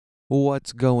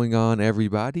What's going on,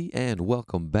 everybody, and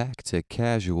welcome back to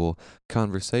Casual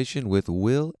Conversation with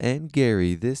Will and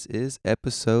Gary. This is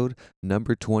episode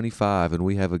number 25, and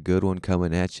we have a good one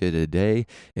coming at you today.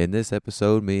 In this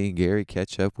episode, me and Gary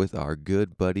catch up with our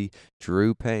good buddy,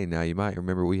 Drew Payne. Now, you might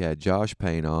remember we had Josh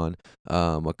Payne on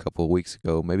a couple of weeks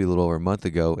ago, maybe a little over a month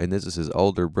ago, and this is his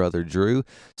older brother, Drew.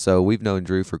 So we've known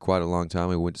Drew for quite a long time.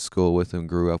 We went to school with him,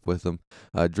 grew up with him.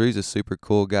 Drew's a super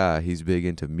cool guy. He's big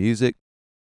into music.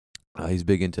 He's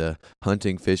big into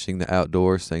hunting, fishing, the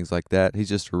outdoors, things like that. He's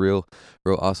just a real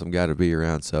awesome guy to be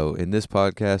around. So in this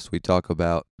podcast, we talk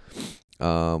about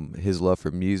his love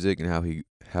for music and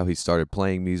how he started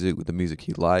playing music with the music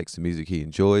he likes, the music he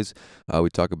enjoys. We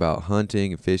talk about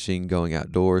hunting and fishing, going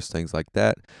outdoors, things like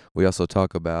that. We also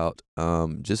talk about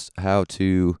just how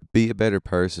to be a better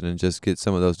person and just get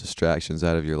some of those distractions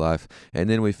out of your life. And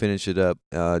then we finish it up.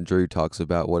 Drew talks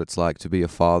about what it's like to be a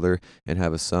father and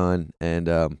have a son.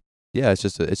 And yeah, it's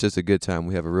just a good time.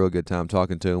 We have a real good time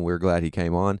talking to him. We're glad he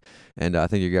came on, and I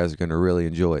think you guys are going to really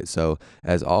enjoy it. So,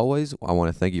 as always, I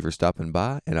want to thank you for stopping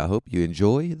by, and I hope you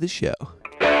enjoy the show.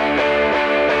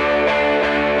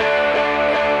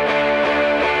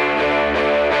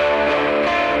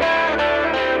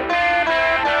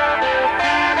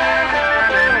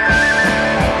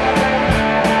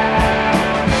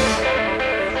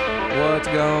 What's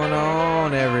going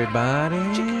on,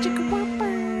 everybody?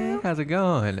 How's it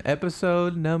going?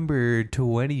 Episode number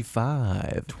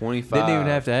 25. 25. Didn't even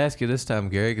have to ask you this time,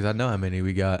 Gary, because I know how many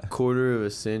we got. Quarter of a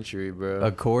century, bro.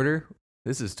 A quarter?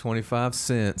 This is 25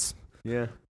 cents. Yeah,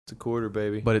 it's a quarter,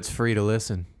 baby. But it's free to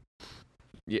listen.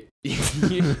 Yeah.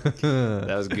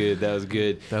 That was good. That was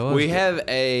good. We have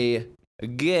a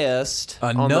guest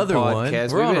another on the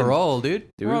podcast. We're on a roll, dude.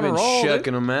 We've been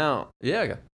shucking them out.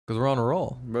 Yeah, because we're on a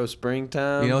roll. Bro,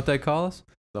 springtime. You know what they call us?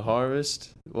 The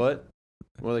harvest. What?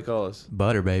 What do they call us?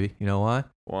 Butter, baby. You know why?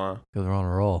 Why? Because we're on a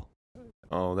roll.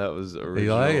 Oh, that was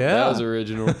original. Like, yeah. That was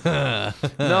original.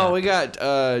 No, we got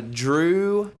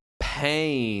Drew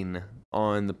Payne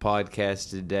on the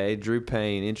podcast today. Drew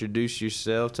Payne, introduce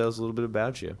yourself. Tell us a little bit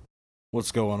about you.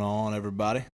 What's going on,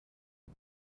 everybody?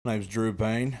 My name's Drew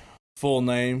Payne. Full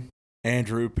name,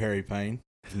 Andrew Perry Payne.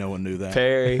 If no one knew that.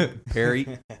 Perry.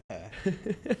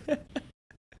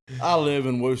 I live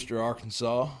in Wooster,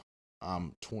 Arkansas.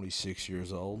 I'm 26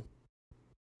 years old.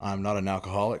 I'm not an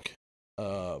alcoholic.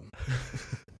 I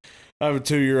have a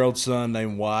 2-year-old son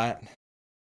named Wyatt.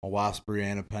 My wife's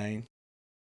Brianna Payne.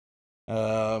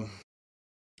 I'm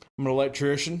an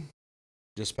electrician.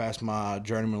 Just passed my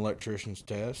journeyman electrician's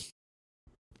test.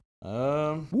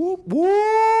 Whoop,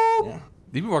 whoop. Yeah.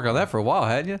 You've been working on that for a while,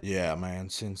 hadn't you? Yeah, man,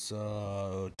 since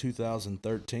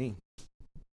 2013.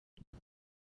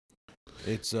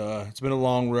 It's been a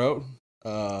long road.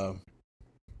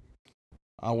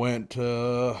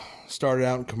 I started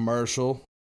out in commercial.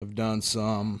 I've done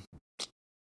some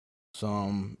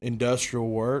industrial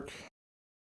work.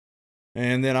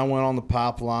 And then I went on the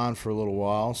pipeline for a little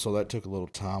while, so that took a little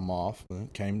time off.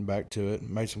 But came back to it,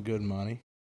 made some good money.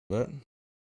 But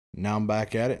now I'm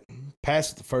back at it.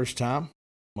 Passed it the first time.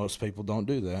 Most people don't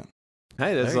do that.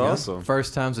 Hey, that's awesome. Go.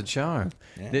 First time's a charm.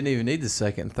 Yeah. Didn't even need the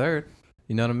second and third.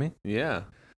 You know what I mean? Yeah.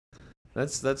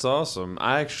 That's awesome.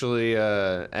 I actually,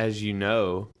 as you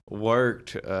know,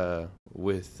 worked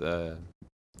with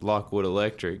Lockwood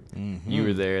Electric. Mm-hmm. You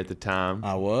were there at the time.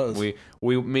 I was.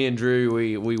 Me and Drew,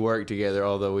 we worked together,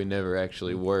 although we never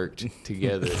actually worked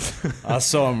together. I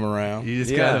saw him around. You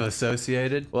just kind of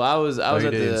associated. Well, I was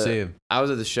at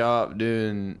the shop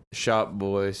doing shop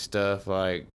boy stuff,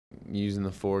 like using the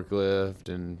forklift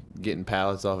and getting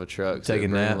pallets off of trucks,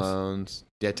 taking naps, loans.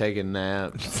 Yeah, taking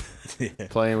naps,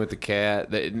 playing with the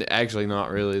cat. Actually,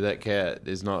 not really. That cat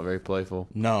is not very playful.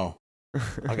 No.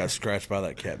 I got scratched by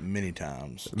that cat many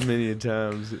times. Many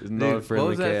times. Not a friendly what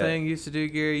was cat. That thing you used to do,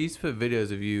 Gary? You used to put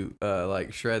videos of you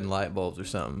like shredding light bulbs or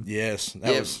something. Yes.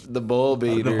 That was the bulb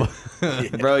eater.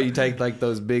 Bro, you take like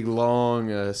those big,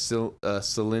 long,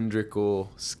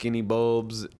 cylindrical, skinny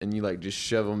bulbs and you like just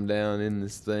shove them down in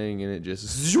this thing and it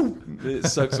just it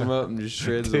sucks them up and just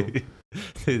shreds them.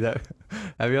 Dude,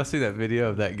 have y'all seen that video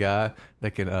of that guy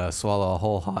that can swallow a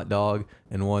whole hot dog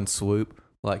in one swoop?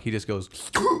 Like he just goes,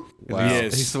 wow.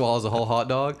 Yes. He swallows a whole hot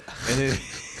dog, and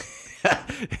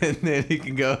then he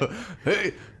can go,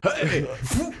 hey,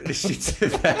 and shoots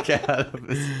it back out of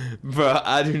his. Bro,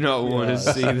 I do not want to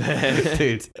see that,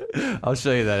 dude. I'll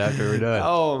show you that after we're done.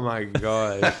 Oh my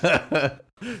gosh.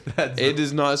 It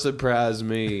does not surprise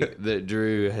me that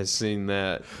Drew has seen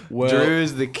that. Well, Drew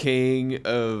is the king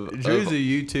of... Drew's a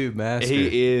YouTube master.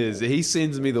 He is. He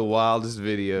sends me the wildest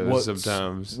videos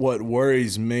sometimes. What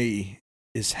worries me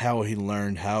is how he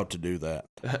learned how to do that.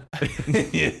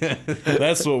 Yeah.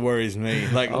 That's what worries me.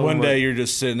 Like Oh one my- day you're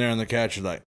just sitting there on the couch, you're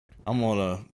like, I'm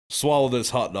gonna swallow this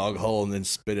hot dog whole and then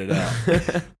spit it out.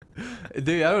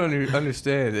 Dude, I don't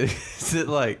understand. Is it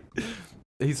like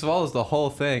he swallows the whole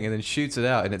thing and then shoots it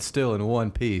out and it's still in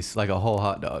one piece, like a whole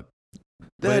hot dog?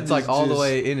 But That it's like is all the just-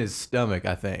 way in his stomach,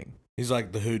 I think. He's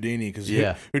like the Houdini because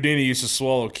Yeah. Houdini used to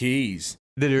swallow keys.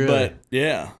 Did he really? But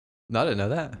yeah, No, I didn't know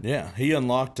that. yeah, he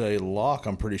unlocked a lock.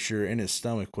 I'm pretty sure in his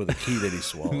stomach with a key that he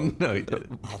swallowed. No, he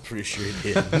didn't. I'm pretty sure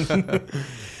he did.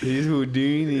 He's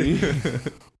Houdini.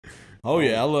 Oh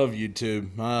yeah, I love YouTube.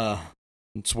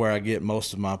 It's where I get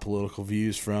most of my political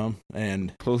views from,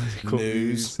 and Political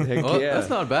News. views. Heck Well, yeah. that's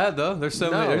not bad though. There's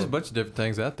so many. No. There's a bunch of different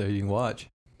things out there you can watch.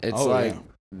 It's Oh, like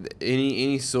yeah.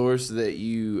 any source that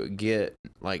you get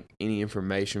like any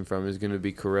information from is going to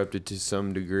be corrupted to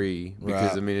some degree because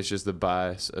Right. I mean it's just the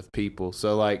bias of people.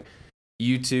 So like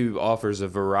YouTube offers a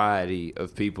variety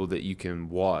of people that you can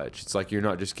watch. It's like you're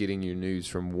not just getting your news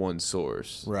from one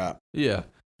source, right. Yeah.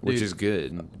 which Dude. is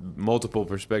good. Multiple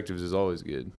perspectives is always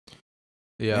good.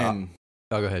 Yeah. And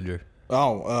I'll go ahead, Drew.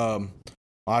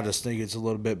 I just think it's a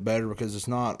little bit better because it's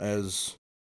not as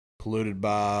polluted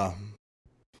by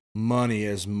money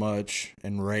as much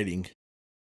and rating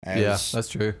as Yeah, that's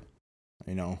true.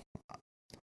 you know.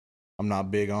 I'm not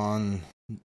big on.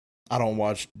 I don't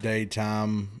watch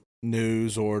daytime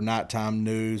news or nighttime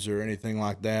news or anything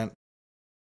like that.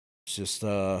 It's just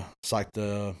it's like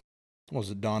the what was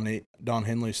it Don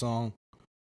Henley song?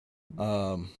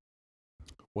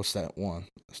 What's that one?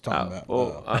 It's talking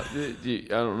about I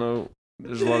don't know.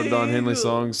 There's a lot of Don Henley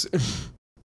songs.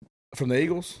 from the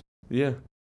Eagles. Yeah.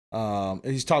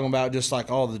 He's talking about just like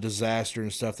all the disaster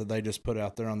and stuff that they just put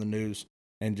out there on the news,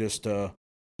 and just to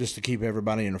keep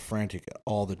everybody in a frantic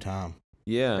all the time.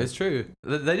 Yeah. It's true.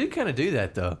 They do kind of do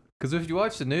that though, because if you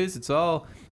watch the news, it's all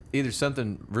either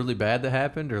something really bad that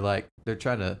happened or like they're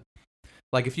trying to,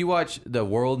 like if you watch the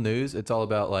world news, it's all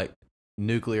about like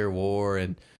nuclear war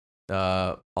and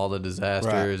all the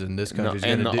disasters and this country's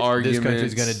and gonna the do this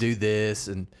country's arguments. gonna do this,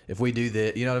 and if we do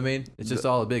this, you know what I mean? It's just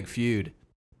all a big feud.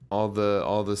 all the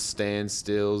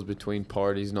standstills between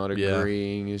parties not Yeah.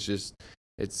 agreeing.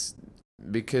 It's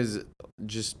because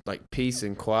just like peace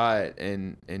and quiet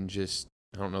and just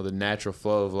I don't know, the natural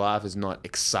flow of life is not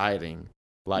exciting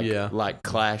like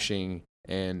clashing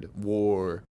and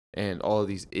war and all of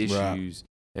these issues. Right.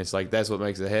 And it's like that's what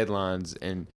makes the headlines,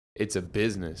 and it's a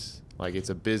business. Like it's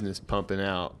a business pumping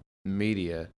out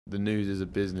media. The news is a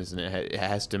business, and it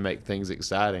has to make things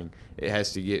exciting. It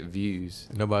has to get views.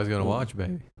 Nobody's gonna watch,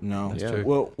 baby. No, That's Yeah. true.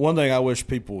 Well, one thing I wish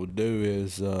people would do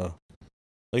is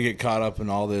they get caught up in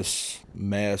all this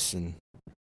mess, and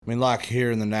I mean, like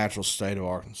here in the natural state of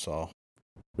Arkansas,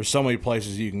 there's so many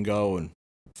places you can go and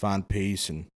find peace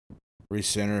and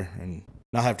recenter and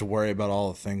not have to worry about all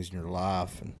the things in your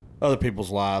life and other people's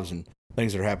lives and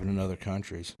things that are happening in other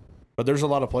countries. But there's a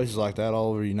lot of places like that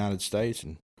all over the United States,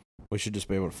 and we should just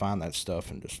be able to find that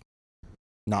stuff and just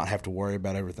not have to worry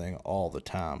about everything all the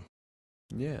time.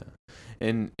 Yeah.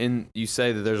 And you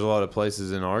say that there's a lot of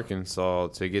places in Arkansas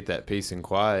to get that peace and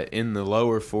quiet. In the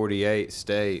lower 48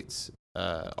 states,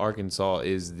 Arkansas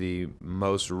is the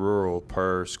most rural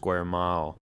per square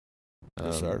mile.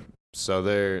 Yes, sir. So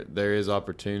there is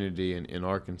opportunity in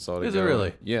Arkansas to Is it go.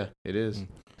 really? Yeah, it is. Mm.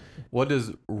 What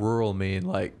does rural mean?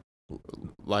 Like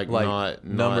Like not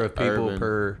number of people urban.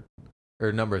 per,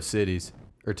 or number of cities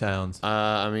or towns.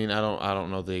 I mean, I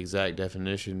don't know the exact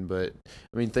definition, but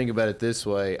I mean, think about it this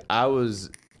way.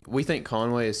 We think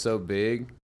Conway is so big,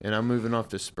 and I'm moving off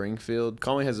to Springfield.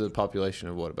 Conway has a population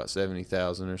of what, about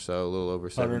 70,000 or so, a little over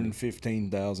 70.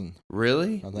 115,000.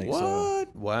 Really? I think what? so.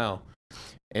 Wow.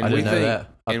 I didn't know that.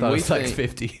 I and thought we it was like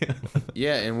think- 50.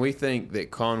 Yeah, and we think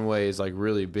that Conway is like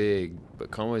really big, but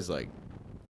Conway's like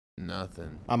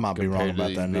nothing. I might be wrong compared to about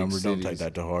these that big number. Don't cities. take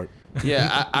that to heart.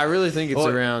 Yeah, I really think it's Well,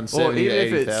 around Well, 70 even to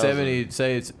if it's 80,000. 70,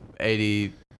 say it's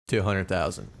 80 to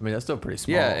 100,000. I mean, that's still pretty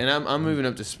small. Yeah, and I'm moving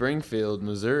up to Springfield,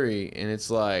 Missouri, and it's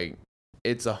like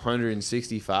it's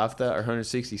 165,000 or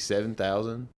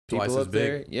 167,000 Twice people as up big.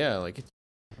 there. Yeah, like,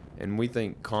 and we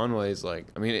think Conway's like.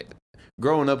 I mean,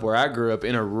 growing up where I grew up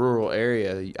in a rural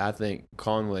area, I think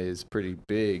Conway is pretty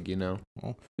big. You know,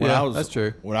 Well, yeah, that's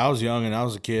true. When I was young and I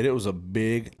was a kid, it was a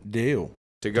big deal.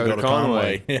 to go to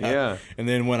Conway. Yeah. Yeah, And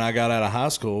then when I got out of high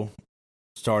school,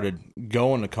 started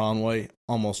going to Conway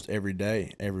almost every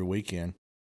day, every weekend.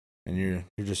 And you're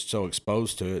just so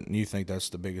exposed to it, and you think that's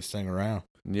the biggest thing around.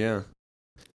 yeah.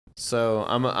 So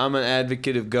I'm an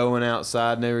advocate of going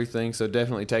outside and everything. So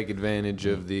definitely take advantage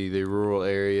of the rural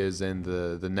areas and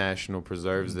the national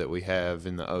preserves that we have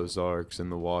in the Ozarks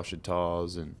and the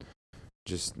Ouachitas and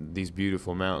just these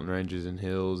beautiful mountain ranges and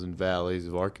hills and valleys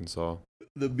of Arkansas.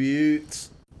 The Buttes.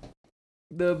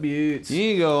 The Buttes. You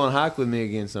need to go on a hike with me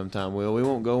again sometime, Will. We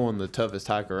won't go on the toughest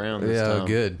hike around this Yeah, time.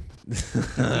 good.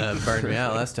 Burned me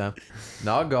out last time.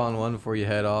 No, I'll go on one before you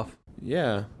head off.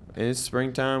 Yeah, and it's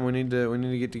springtime. We need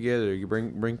to get together. You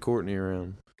bring Courtney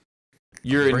around.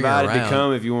 You're Bring her invited to around.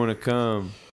 come if you want to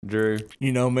come, Drew.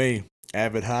 You know me,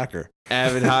 avid hiker.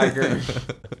 Avid hiker.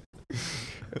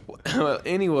 Well,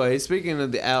 anyway, speaking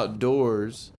of the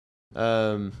outdoors,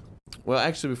 well,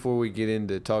 actually, before we get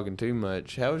into talking too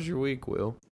much, how was your week,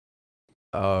 Will?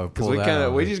 Oh, Because pull we that kind of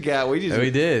on we me. just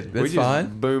We did. That's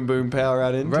fine. Boom, boom, pow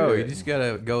right into Bro, it. you just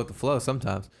gotta go with the flow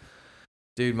sometimes.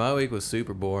 Dude, my week was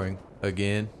super boring.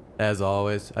 Again, as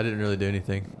always. I didn't really do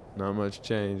anything. Not much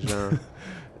change, huh?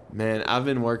 Man, I've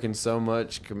been working so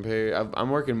much I'm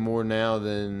working more now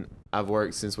than I've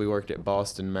worked since we worked at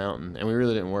Boston Mountain, and we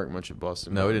really didn't work much at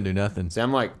Boston No, we Mountain. didn't do nothing. See,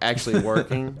 I'm like actually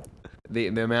working the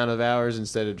amount of hours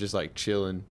instead of just like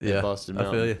chilling Yeah, at Boston I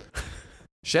Mountain. feel you.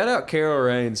 Shout out Carol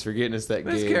Raines for getting us that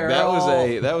Miss gig. Carol.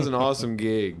 That was an awesome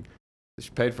gig. She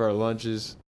paid for our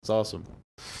lunches. It's awesome.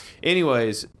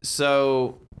 Anyways,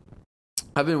 so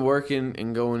I've been working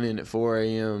and going in at 4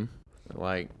 a.m.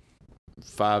 like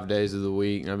 5 days of the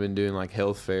week, and I've been doing like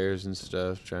health fairs and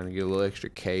stuff, trying to get a little extra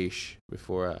cash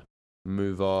before I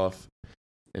move off.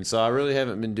 And so I really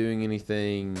haven't been doing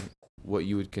anything what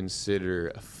you would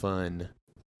consider fun.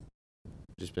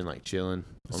 Just been like chilling.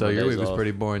 on So my your days week was off.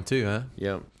 pretty boring too, huh?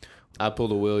 Yep. I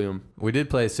pulled a William. We did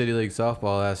play City League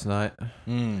softball last night.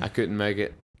 Mm. I couldn't make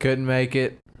it. Couldn't make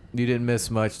it. You didn't miss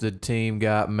much. The team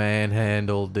got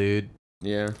manhandled, dude.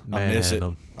 Yeah. I miss it.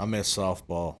 Manhandled. I miss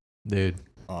softball. Dude.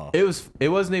 Oh, It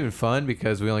wasn't even fun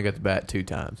because we only got to bat 2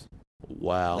 times.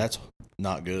 Wow. that's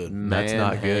not good. That's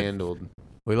not good. Manhandled.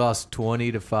 We lost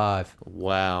 20-5.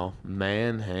 Wow.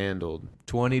 Manhandled.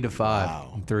 20-5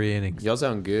 Wow. in 3 innings. Y'all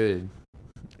sound good.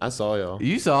 I saw y'all.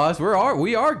 You saw us.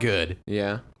 We are good.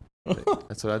 Yeah.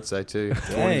 That's what I'd say too. 20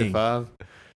 to Dang. 5.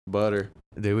 Butter.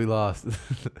 Dude, we lost.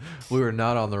 We were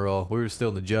not on the roll. We were still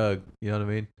in the jug. You know what I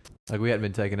mean? Like we hadn't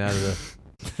been taken out of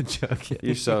the jug yet.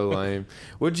 You're so lame.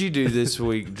 What'd you do this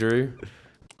week, Drew?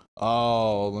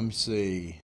 Oh, let me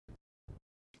see.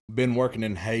 Been working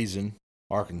in Hazen,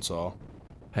 Arkansas.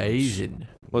 Hazen.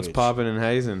 What's which- popping in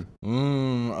Hazen?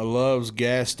 I Love's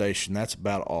gas station. That's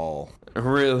about all.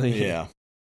 Really? Yeah.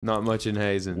 Not much in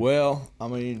Hazen. Well, I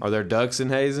mean, Are there ducks in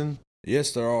Hazen?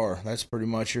 yes, there are. That's pretty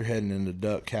much you're heading into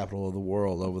duck capital of the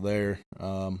world over there.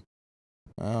 A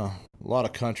lot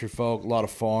of country folk, a lot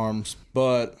of farms,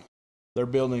 but they're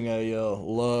building a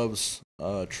Love's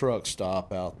truck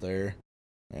stop out there.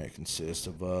 And it consists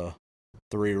of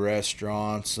 3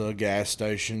 restaurants, a gas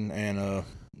station, and a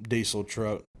diesel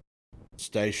truck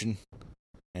station.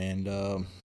 And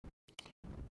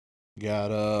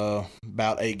got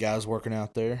about 8 guys working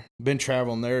out there. Been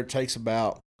traveling there. It takes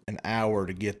about an hour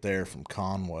to get there from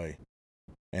Conway,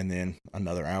 and then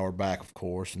another hour back, of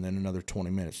course, and then another 20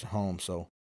 minutes to home. So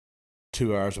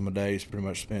 2 hours of my day is pretty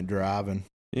much spent driving.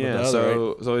 Yeah. the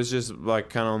So it's just like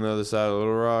kind of on the other side of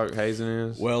Little Rock, Hazen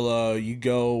is? Well, you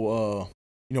go,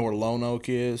 you know where Lone Oak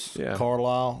is? Yeah.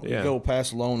 Carlisle. Yeah. You go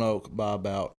past Lone Oak by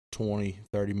about 20,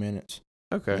 30 minutes.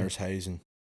 Okay. There's Hazen.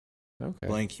 Okay.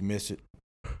 Blink, you miss it.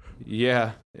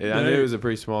 Yeah. I knew it was a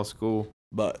pretty small school.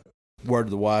 But word to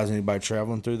the wise, anybody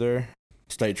traveling through there,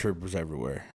 state troopers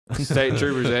everywhere. State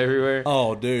troopers everywhere.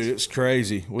 Oh, dude, it's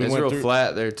crazy. We It's went real through.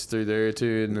 flat there through there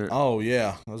too, isn't it? Oh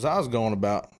yeah, 'cause I was going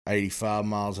about 85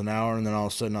 miles an hour, and then all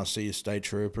of a sudden I see a state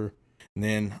trooper, and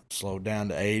then slowed down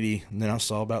to 80, and then I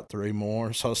saw about 3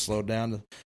 more, so I slowed down to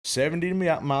 70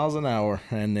 miles an hour,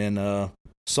 and then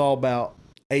saw about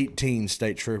 18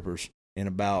 state troopers in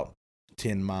about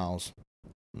 10 miles,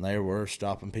 and they were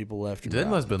stopping people left and They right.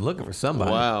 must have been looking for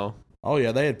somebody. Wow. Oh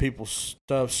yeah, they had people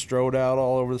stuff strode out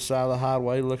all over the side of the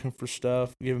highway looking for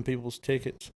stuff, giving people's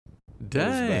tickets. It was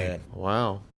Dang. bad.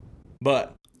 Wow.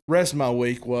 But rest of my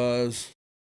week was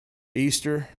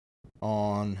Easter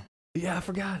on Yeah, I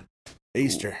forgot.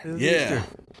 Easter. It was Yeah.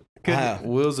 Couldn't-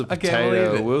 Will's a I can't believe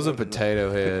potato. it. Will's a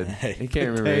potato head. Hey. He can't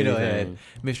remember Potato anything.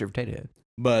 Mr. Potato Head.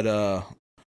 But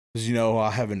as you know, I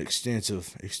have an extensive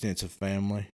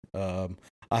family.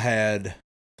 I had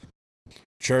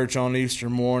church on Easter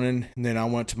morning, and then I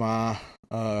went to my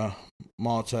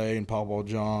Monte and Papa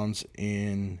John's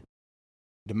in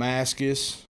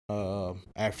Damascus.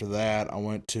 After that, I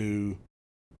went to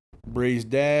Bree's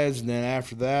dad's, and then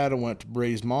after that, I went to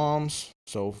Bree's mom's.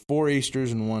 So 4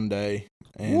 Easters in one day,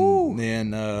 and Woo.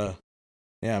 then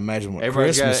yeah, imagine what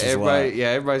Everybody's Christmas is like.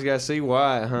 everybody's got to see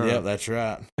why, huh? Yep, that's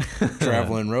right.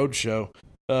 Traveling road show.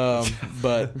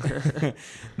 But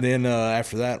then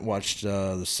after that, watched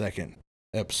the second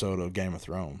episode of Game of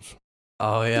Thrones.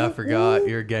 Oh yeah, I forgot.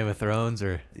 You're a Game of Thrones,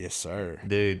 or Yes, sir.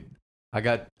 dude.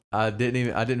 I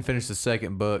didn't finish the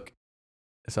second book,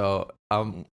 so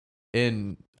I'm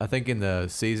in. I think in the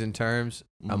season terms,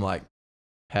 I'm like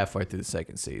halfway through the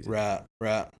second season.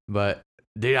 Right. But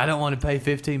dude, I don't want to pay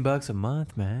 $15 a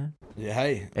month, man. Yeah,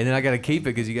 hey. And then I got to keep it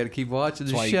because you got to keep watching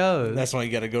the show. That's why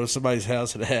you got to go to somebody's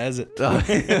house that has it.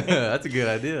 That's a good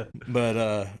idea.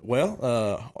 But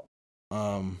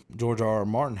George R.R.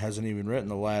 Martin hasn't even written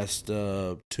the last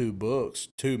 2 books,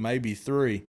 2 maybe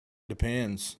 3,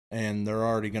 depends, and they're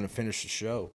already going to finish the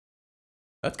show.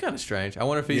 That's kind of strange. I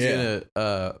wonder if he's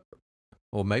gonna.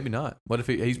 Well, maybe not. What if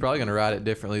he's probably gonna write it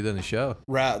differently than the show?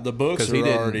 Right, the books are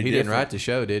he didn't write the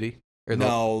show, did he?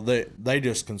 No, they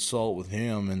just consult with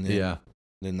him, and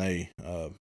then they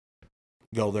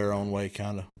go their own way,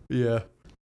 kind of. Yeah,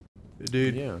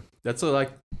 dude. Yeah. That's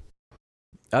like.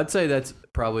 I'd say that's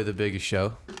probably the biggest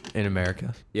show in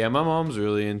America. Yeah, my mom's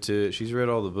really into it. She's read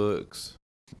all the books.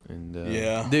 And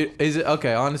yeah. Dude, is it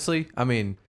okay, honestly? I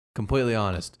mean, completely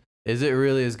honest. Is it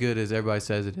really as good as everybody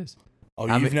says it is? Oh,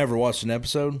 you've never watched an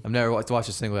episode? I've never watched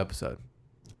a single episode.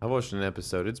 I watched an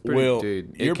episode. It's pretty,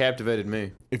 dude. It captivated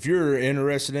me. If you're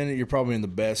interested in it, you're probably in the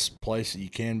best place that you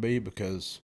can be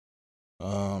because,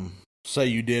 say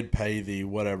you did pay the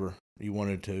whatever you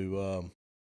wanted to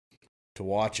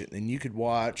watch it, then you could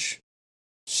watch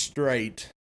straight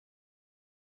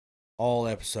all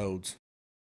episodes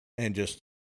and just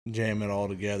jam it all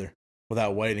together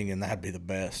without waiting, and that'd be the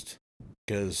best.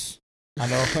 Because I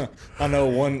know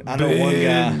one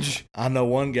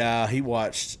guy. He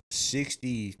watched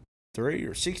 63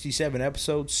 or 67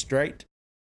 episodes straight.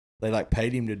 They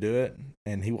paid him to do it,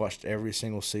 and he watched every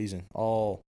single season,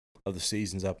 all of the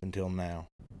seasons up until now.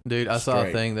 Dude, I saw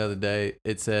a thing the other day.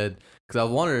 It said, because I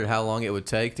wondered how long it would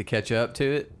take to catch up to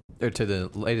it, or to the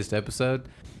latest episode,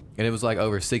 and it was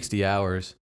over 60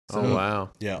 hours. So oh, wow.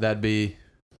 Yeah. That'd be,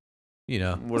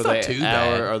 what are they,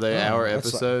 are they hour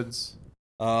episodes?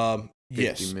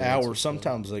 Yes, hours.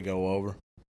 Sometimes they go over.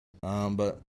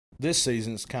 But this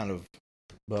season's kind of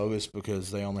bogus because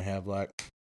they only have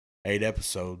 8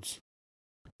 episodes.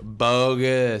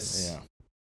 Bogus. Yeah.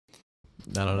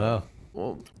 I don't know.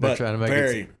 Well, but trying to make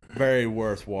very, very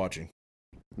worth watching.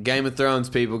 Game of Thrones,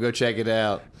 people, go check it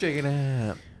out. Check it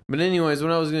out. But anyways,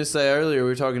 what I was going to say earlier, we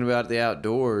were talking about the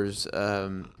outdoors.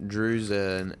 Drew's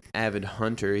an avid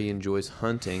hunter. He enjoys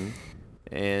hunting.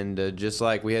 And just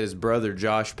like we had his brother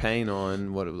Josh Payne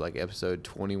on, episode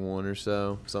 21 or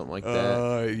so, something like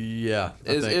that. Yeah.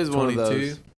 Is one of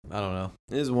those. I don't know.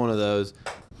 It is one of those.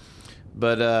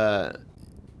 But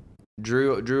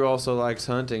Drew also likes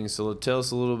hunting, so tell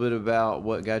us a little bit about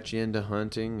what got you into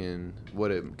hunting and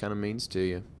what it kind of means to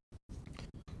you.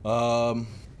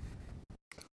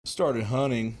 Started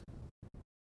hunting,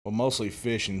 well, mostly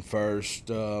fishing first.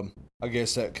 I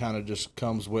guess that kind of just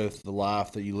comes with the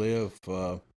life that you live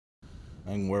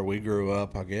and where we grew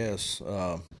up, I guess.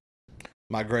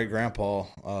 My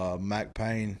great-grandpa, Mac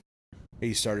Payne,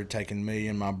 he started taking me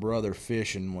and my brother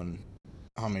fishing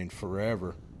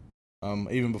forever.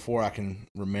 Even before I can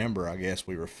remember, I guess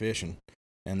we were fishing,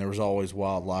 and there was always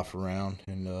wildlife around,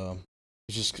 and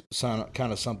it's just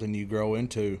kind of something you grow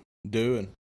into doing.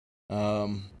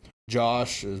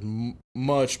 Josh is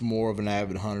much more of an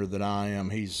avid hunter than I am.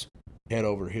 He's head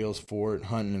over heels for it,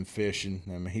 hunting and fishing.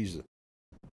 I mean, he's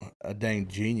a dang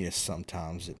genius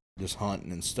sometimes at just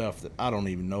hunting and stuff that I don't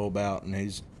even know about, and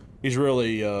he's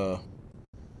really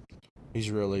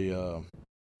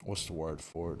what's the word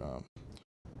for it?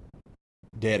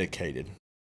 Dedicated.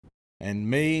 And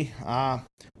me, I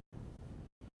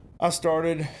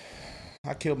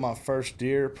killed my first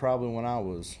deer probably when I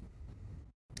was,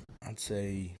 I'd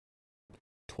say,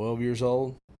 12 years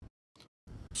old.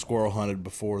 Squirrel hunted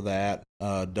before that,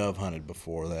 dove hunted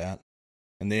before that.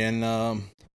 And then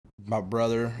my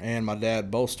brother and my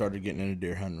dad both started getting into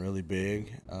deer hunting really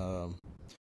big.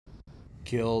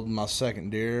 Killed my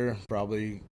second deer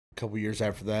probably a couple years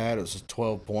after that. It was a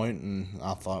 12-point, and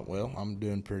I thought, well, I'm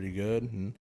doing pretty good,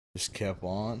 and just kept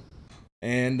on.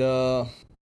 And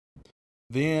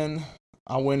then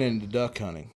I went into duck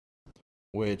hunting,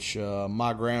 which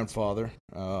my grandfather,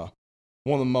 one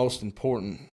of the most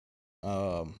important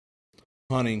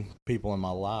hunting people in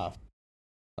my life,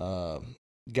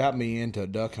 got me into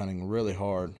duck hunting really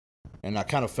hard, and I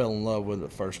kind of fell in love with it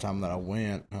the first time that I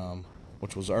went,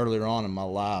 which was earlier on in my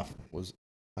life. Was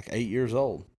 8 years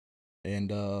old, and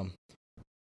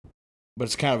but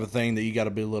it's kind of a thing that you got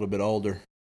to be a little bit older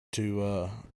to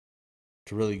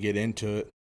really get into it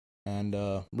and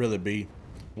really be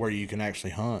where you can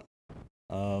actually hunt.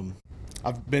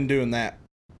 I've been doing that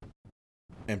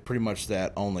and pretty much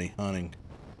that only hunting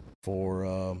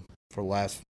for the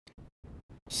last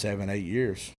 7-8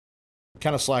 years.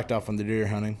 Kind of slacked off on the deer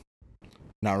hunting.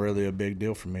 Not really a big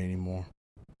deal for me anymore.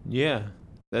 Yeah,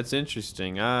 that's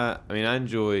interesting. I mean, I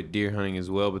enjoy deer hunting as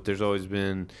well, but there's always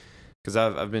been, because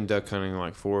I've been duck hunting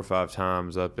like 4 or 5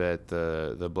 times up at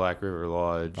the Black River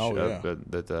Lodge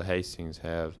that the Hastings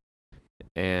have,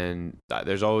 and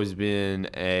there's always been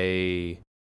a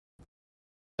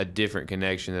different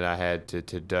connection that I had to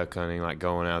duck hunting, like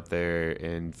going out there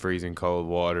in freezing cold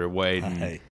water,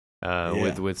 wading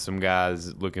with some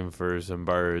guys looking for some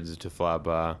birds to fly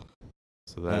by.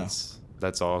 So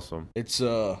that's awesome. It's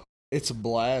a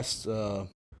blast.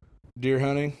 Deer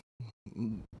hunting,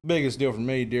 biggest deal for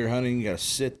me. Deer hunting, you gotta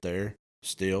sit there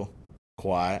still,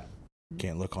 quiet.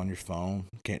 Can't look on your phone.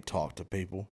 Can't talk to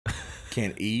people.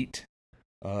 Can't eat.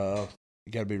 You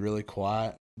gotta be really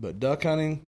quiet. But duck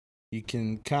hunting, you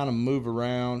can kind of move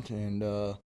around, and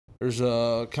there's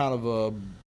a kind of a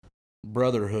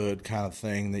brotherhood kind of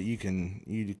thing that you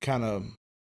kind of,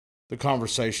 the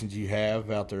conversations you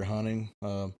have out there hunting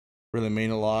really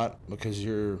mean a lot, because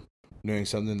you're doing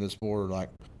something that's more like,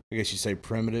 I guess you say,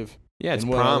 primitive. Yeah, it's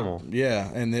primal.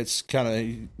 Yeah, and it's kind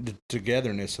of the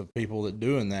togetherness of people that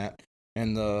doing that,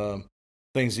 and the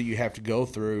things that you have to go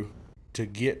through to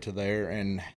get to there,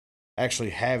 and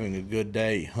actually having a good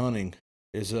day hunting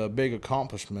is a big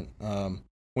accomplishment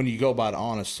when you go about it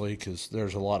honestly, because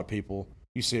there's a lot of people,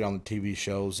 you see it on the TV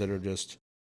shows that are just,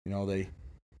 they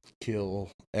kill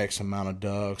X amount of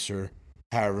ducks or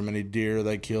however many deer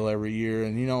they kill every year,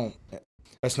 and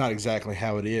that's not exactly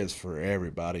how it is for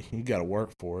everybody. You got to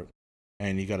work for it,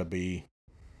 and you got to be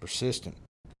persistent.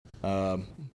 But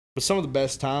some of the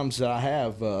best times that I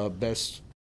have, best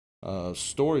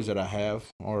stories that I have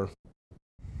are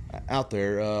out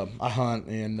there. I hunt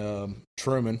in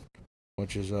Truman,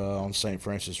 which is on St.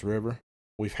 Francis River.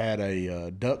 We've had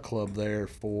a duck club there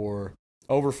for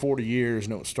over 40 years,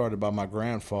 and it was started by my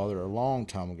grandfather a long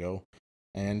time ago.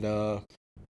 And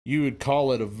you would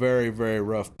call it a very, very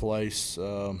rough place.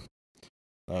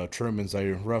 Truman's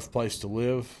a rough place to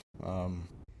live.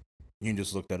 You can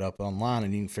just look that up online,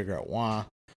 and you can figure out why.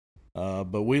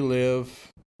 But we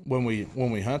live, when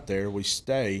we hunt there, we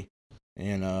stay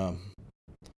in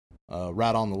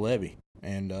right on the levee.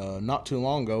 And not too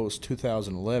long ago, it was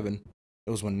 2011. It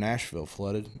was when Nashville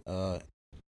flooded.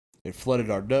 It flooded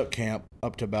our duck camp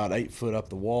up to about 8 foot up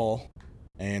the wall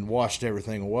and washed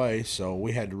everything away, so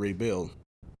we had to rebuild.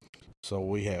 So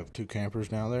we have 2 campers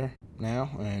down there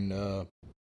now, and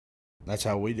that's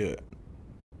how we do it.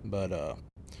 But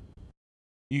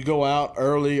you go out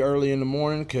early in the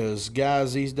morning, because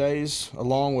guys these days,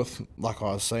 along with, like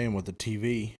I was saying, with the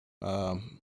TV,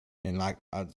 and like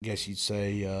I guess you'd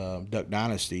say Duck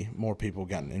Dynasty, more people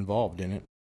gotten involved in it.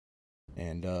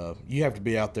 And you have to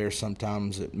be out there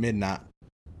sometimes at midnight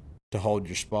to hold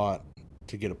your spot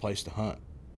to get a place to hunt,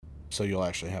 so you'll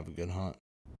actually have a good hunt.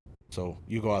 So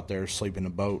you go out there, sleep in a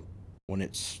boat when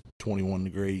it's 21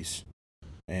 degrees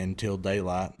until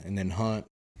daylight, and then hunt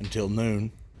until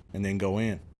noon, and then go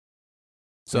in.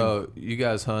 So you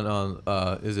guys hunt on,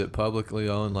 is it publicly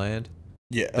owned land?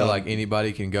 Yeah. That like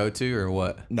anybody can go to, or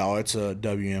what? No, it's a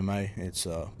WMA. It's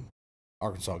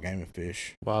Arkansas Game and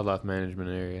Fish. Wildlife Management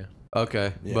Area.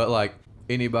 Okay, Yeah. But like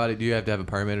anybody, do you have to have a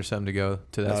permit or something to go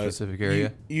to that specific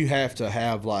area? You have to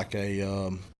have like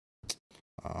a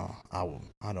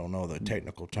I don't know the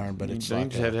technical term, but it's you like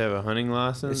just have to have a hunting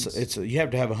license. You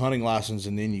have to have a hunting license,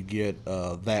 and then you get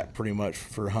that pretty much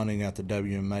for hunting at the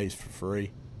WMAs for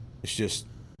free. It's just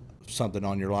something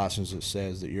on your license that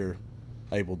says that you're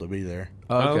able to be there.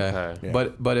 Okay. Yeah.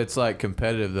 But it's like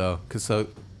competitive though, cause so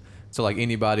like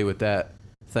anybody with that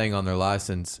thing on their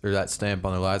license or that stamp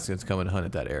on their license come and hunt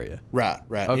at that area. Right.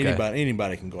 Okay.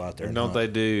 Anybody can go out there. And and don't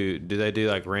hunt. do they do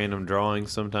like random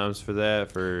drawings sometimes for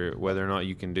that, for whether or not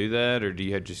you can do that, or do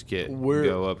you have to just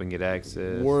go up and get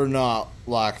access? We're not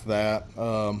like that.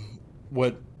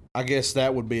 What I guess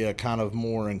that would be a kind of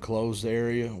more enclosed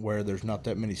area where there's not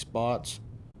that many spots.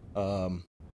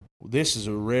 This is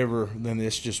a river, then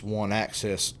it's just one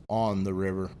access on the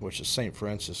river, which is St.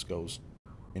 Francis, goes,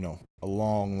 a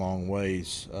long, long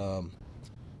ways.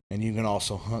 And you can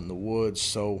also hunt in the woods.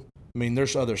 So, I mean,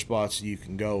 there's other spots that you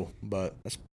can go, but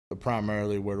that's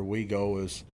primarily where we go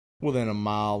is within a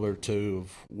mile or two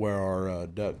of where our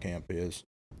duck camp is.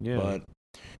 Yeah. But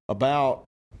about,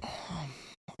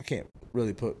 I can't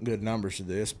really put good numbers to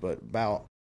this, but about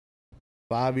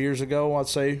 5 years ago, I'd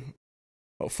say,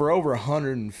 for over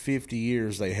 150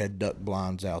 years, they had duck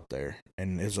blinds out there.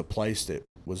 And it's a place that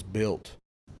was built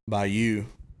by you.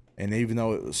 And even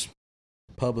though it was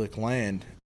public land,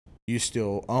 you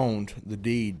still owned the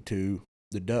deed to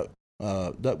the duck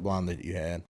blind that you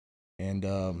had, and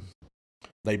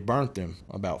they burnt them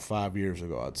about 5 years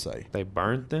ago, I'd say. They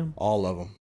burnt them? All of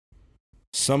them.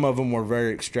 Some of them were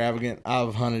very extravagant.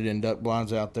 I've hunted in duck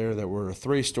blinds out there that were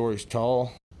 3 stories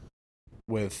tall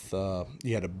with,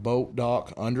 you had a boat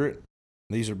dock under it.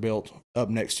 These are built up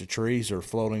next to trees or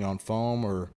floating on foam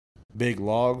or big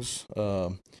logs.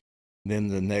 Then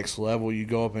the next level you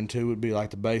go up into would be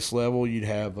like the base level. You'd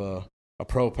have a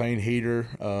propane heater,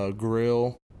 a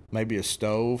grill, maybe a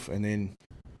stove, and then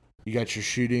you got your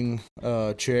shooting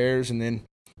chairs. And then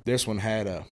this one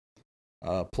had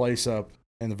a place up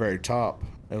in the very top.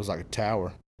 It was like a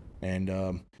tower. And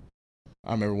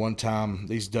I remember one time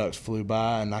these ducks flew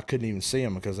by and I couldn't even see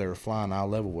them because they were flying eye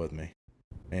level with me.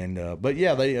 And but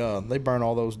yeah, they burned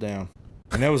all those down.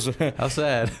 And it was How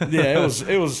sad. yeah,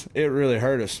 it really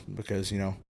hurt us because,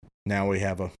 now you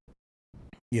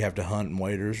have to hunt in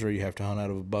waders or you have to hunt out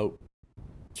of a boat.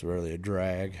 It's really a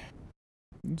drag.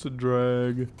 It's a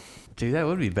drag. Dude, that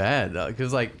would be bad though,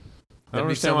 because like I don't that'd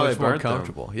be so understand why much they more burnt them.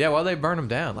 comfortable. Yeah, why they burn them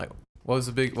down? Like, what was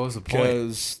the point?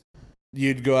 Because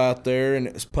you'd go out there and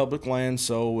it's public land,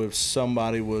 so if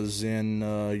somebody was in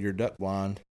your duck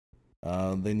blind,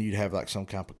 then you'd have like some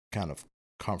kind of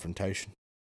confrontation.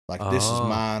 Like, this is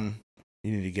mine,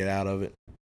 you need to get out of it.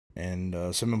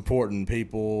 And some important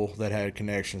people that had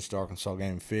connections to Arkansas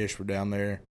Game and Fish were down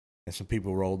there, and some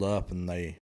people rolled up and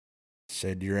they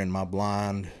said, "You're in my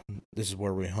blind, this is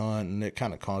where we hunt," and it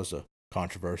kind of caused a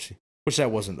controversy, which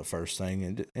that wasn't the first thing,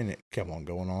 and it kept on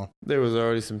going on. There was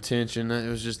already some tension. It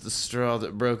was just the straw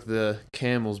that broke the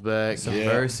camel's back. Some Yeah.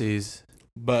 Verses.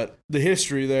 But the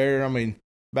history there, I mean,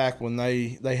 back when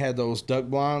they had those duck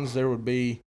blinds,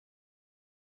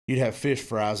 you'd have fish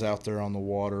fries out there on the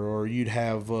water, or you'd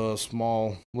have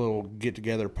small little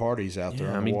get-together parties out there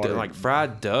Yeah, on the water. like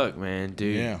fried duck, man,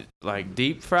 dude. Yeah. Like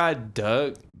deep fried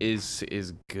duck is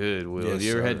good. Will Yes,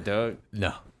 you ever sir. had duck?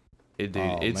 No. Dude,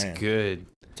 Oh, it's man. good.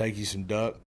 Take you some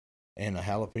duck and a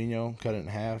jalapeno, cut it in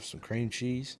half, some cream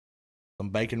cheese, some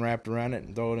bacon wrapped around it,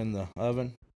 and throw it in the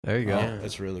oven. There you go. Yeah.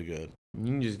 It's really good. You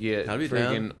can just get I'd be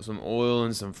freaking some oil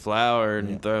and some flour and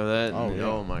Yeah. throw that. Oh, in. yeah.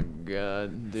 Oh my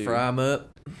god, dude. Fry them up.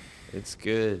 It's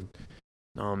good.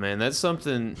 Oh man, that's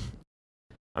something.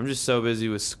 I'm just so busy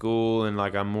with school and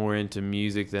like I'm more into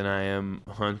music than I am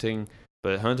hunting.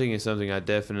 But hunting is something I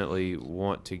definitely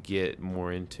want to get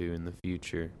more into in the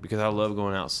future because I love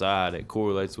going outside. It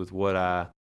correlates with what I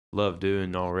love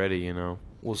doing already,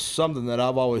 Well, something that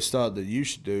I've always thought that you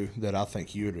should do that I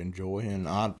think you would enjoy, and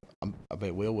I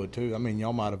bet Will would too. I mean,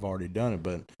 y'all might have already done it,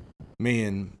 but me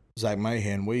and Zach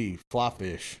Mahan, we fly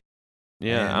fish.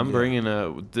 Yeah, And, I'm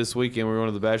bringing this weekend we're going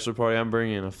to the bachelor party. I'm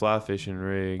bringing a fly fishing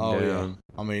rig. Oh, yeah. down.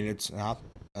 I mean,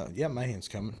 yeah, Mahan's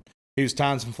coming. He was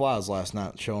tying some flies last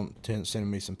night, sending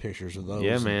me some pictures of those.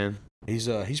 Yeah, and man.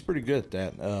 He's pretty good at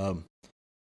that.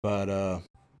 But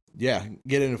yeah,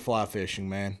 get into fly fishing,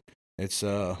 man. It's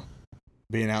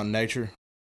being out in nature,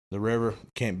 the river,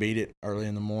 can't beat it early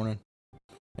in the morning,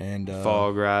 and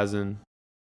Fog rising.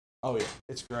 Oh yeah,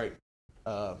 it's great.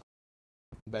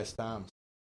 Best times,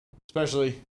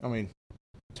 especially. I mean,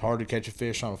 it's hard to catch a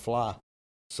fish on a fly,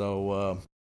 so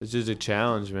It's just a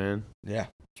challenge, man. yeah,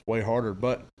 it's way harder,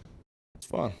 but it's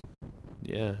fun.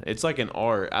 Yeah, it's like an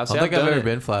art. I don't think I've ever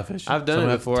been fly fishing. I've done Someone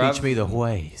it have to before. Teach me the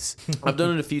ways. I've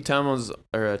done it a few times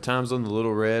on the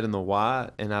Little Red and the White,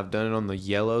 and I've done it on the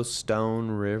Yellowstone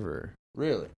River.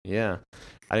 Really? Yeah,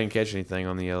 I didn't catch anything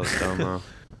on the Yellowstone though.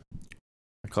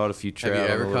 I caught a few trout. Have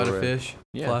you on the ever caught a Little Red. fish?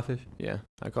 Yeah. Fly fish? Yeah,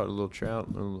 I caught a little trout,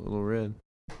 a little red.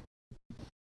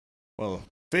 Well,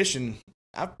 fishing.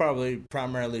 I've probably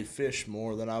primarily fished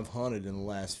more than I've hunted in the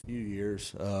last few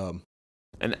years.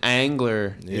 An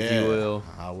angler, if you will.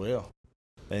 I will.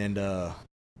 And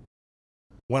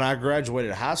when I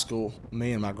graduated high school,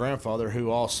 me and my grandfather,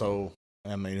 who also,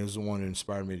 is the one who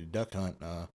inspired me to duck hunt,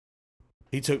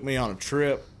 he took me on a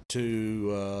trip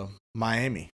to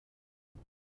Miami.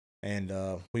 And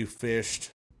we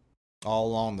fished all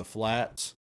along the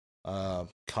flats,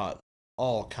 caught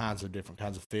all kinds of different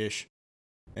kinds of fish.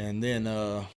 And then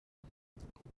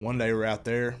one day we're out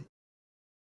there,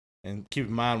 and keep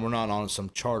in mind, we're not on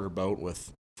some charter boat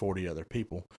with 40 other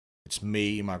people. It's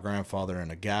me, my grandfather,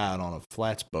 and a guide on a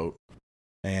flats boat.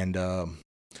 And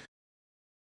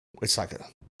it's like a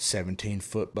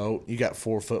 17-foot boat. You got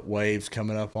 4-foot waves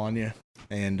coming up on you.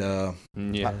 And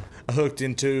Yeah. I hooked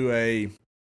into a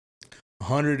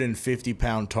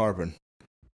 150-pound tarpon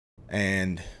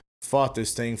and fought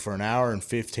this thing for an hour and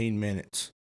 15 minutes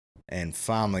and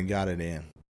finally got it in.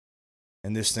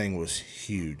 And this thing was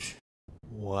huge.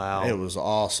 Wow. It was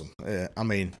awesome. I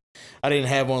mean, I didn't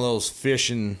have one of those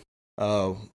fishing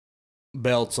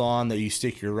belts on that you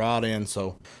stick your rod in.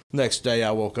 So next day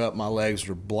I woke up, my legs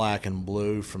were black and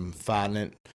blue from fighting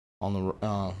it on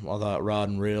that rod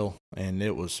and reel, and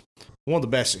it was one of the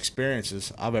best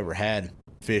experiences I've ever had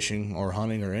fishing or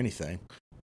hunting or anything.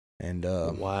 And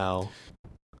wow.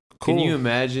 cool. Can you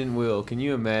imagine, Will? Can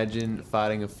you imagine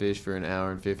fighting a fish for an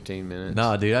hour and 15 minutes?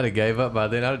 Nah, dude, I'd have gave up by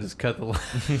then. I'd have just cut the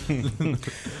line.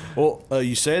 Well,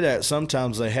 you say that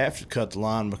sometimes they have to cut the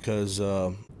line because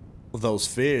with those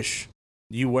fish,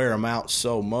 you wear them out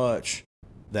so much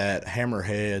that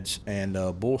hammerheads and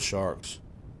bull sharks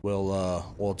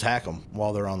will attack them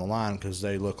while they're on the line because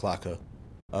they look like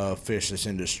a fish that's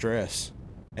in distress.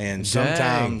 And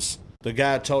sometimes the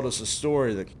guy told us a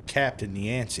story that Captain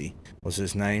Yancey was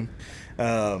his name.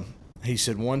 He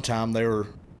said one time they were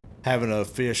having a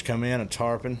fish come in, a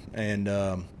tarpon, and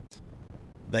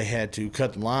they had to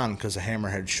cut the line because a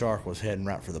hammerhead shark was heading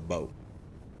right for the boat.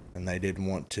 And they didn't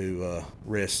want to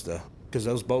risk because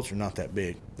those boats are not that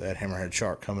big, that hammerhead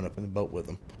shark coming up in the boat with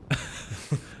them.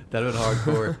 That'd have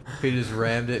been hardcore. If he just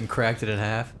rammed it and cracked it in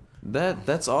half.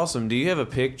 That's awesome. Do you have a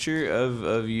picture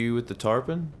of you with the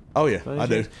tarpon? Oh, yeah, By any I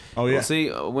do. chance? Oh, yeah. Well, see,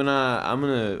 when I'm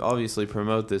gonna obviously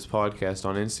promote this podcast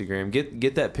on Instagram,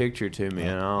 get that picture to me,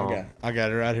 and I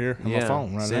got it right here on my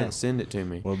phone right now. Send it to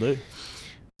me. Will do.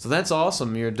 So that's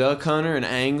awesome. You're a duck hunter, an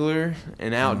angler,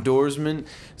 an outdoorsman.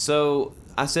 So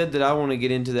I said that I want to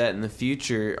get into that in the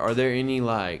future. Are there any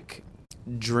like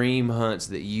dream hunts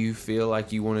that you feel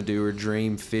like you want to do, or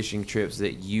dream fishing trips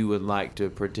that you would like to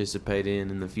participate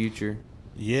in the future?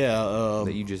 Yeah.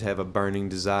 That you just have a burning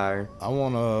desire? I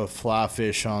want to fly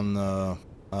fish on the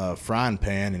Frying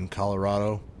Pan in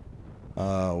Colorado,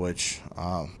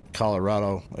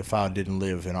 Colorado, if I didn't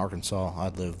live in Arkansas,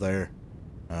 I'd live there.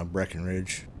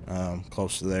 Breckenridge,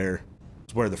 close to there.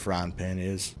 It's where the Frying Pan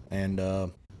is.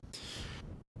 And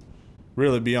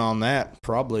really beyond that,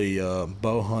 probably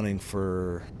bow hunting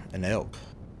for an elk.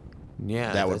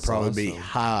 Yeah, That would that's probably be awesome.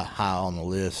 high on the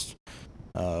list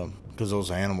because those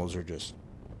animals are just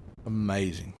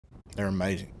amazing. They're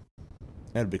amazing.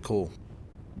 That'd be cool.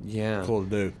 Yeah. Cool to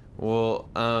do. Well,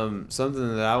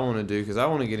 something that I want to do, because I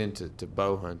want to get into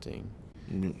bow hunting,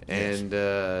 Yes.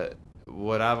 and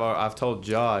what I've told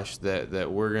Josh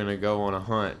that we're gonna go on a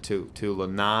hunt to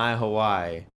Lanai,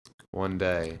 Hawaii, one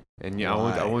day, and yeah,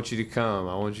 I want you to come.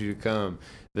 I want you to come.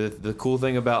 The cool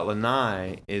thing about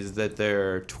Lanai is that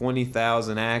there are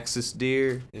 20,000 axis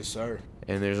deer, Yes, sir.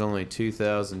 and there's only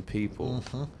 2,000 people.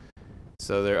 Mm-hmm.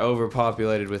 So they're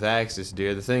overpopulated with axis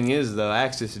deer. The thing is, though,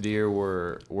 axis deer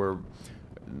were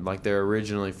like they're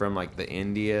originally from like the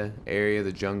India area,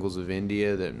 the jungles of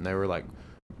India. That they were like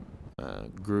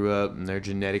grew up, and they're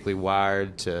genetically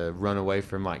wired to run away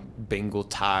from like Bengal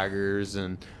tigers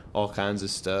and all kinds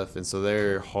of stuff. And so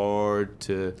they're hard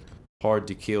to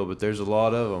kill, but there's a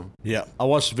lot of them. Yeah, I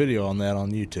watched a video on that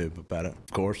on YouTube about it,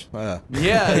 of course. Yeah.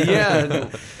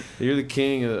 You're the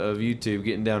king of YouTube,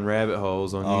 getting down rabbit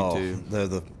holes on YouTube. They're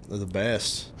the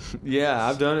best. Yeah,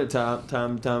 I've done it time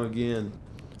and time again.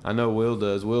 I know Will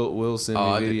does. Will send me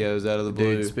videos out of the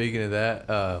blue. Dude, speaking of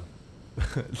that,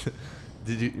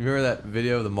 did you remember that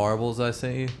video of the marbles I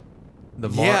sent you? The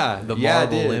I Marble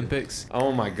did. Olympics.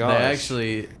 Oh my gosh. They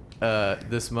actually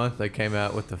this month they came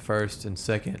out with the first and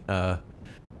second round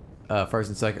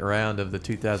of the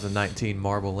 2019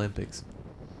 Marble Olympics.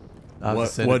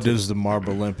 What does the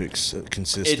Marble Olympics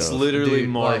consist of? It's literally Dude,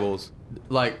 marbles.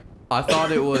 Like I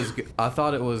thought it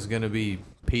was gonna be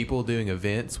people doing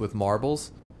events with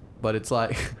marbles, but it's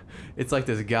like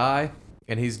this guy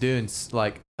and he's doing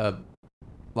like a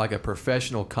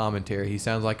professional commentary. He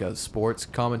sounds like a sports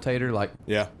commentator, like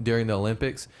during the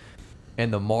Olympics,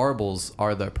 and the marbles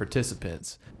are the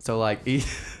participants. So like, dude,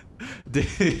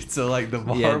 so like the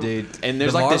marbles, Yeah, dude. And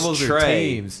there's like this marbles are tray.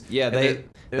 teams. Yeah,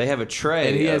 they have a tray.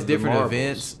 And he has of the different marbles.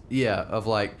 events, of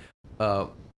like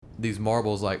these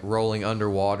marbles like rolling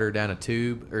underwater down a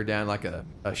tube or down like a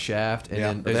shaft, and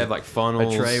then They there's have like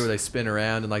funnels. a tray where they spin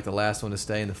around, and like the last one to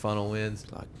stay in the funnel wins.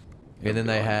 And then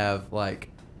they have like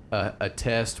a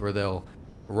test where they'll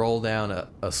roll down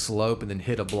a slope and then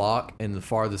hit a block, and the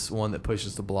farthest one that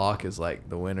pushes the block is like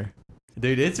the winner.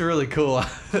 Dude, it's really cool.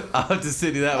 I'll have to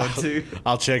send you that one too.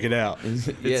 I'll check it out.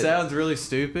 It sounds really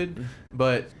stupid,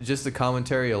 but just the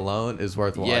commentary alone is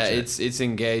worth watching. Yeah, it's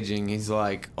engaging. He's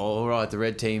like, all right, the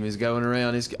red team is going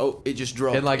around. It just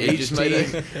dropped. And like It each just made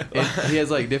team, he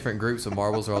has like different groups of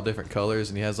marbles are all different colors,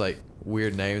 and he has like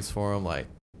weird names for them, like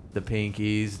the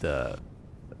pinkies,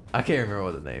 I can't remember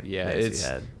what the name. Yeah, names he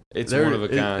had. it's one of a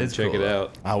kind. it's Check cool. it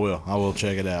out. I will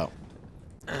check it out.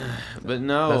 But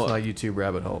no, That's my YouTube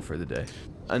rabbit hole for the day.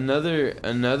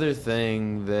 another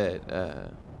thing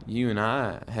that you and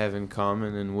I have in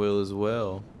common, and Will as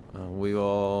well. We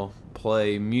all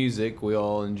play music. We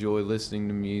all enjoy listening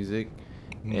to music.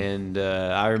 And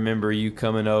I remember you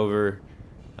coming over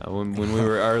when we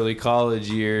were early college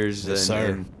years Yes,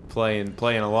 and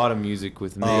playing a lot of music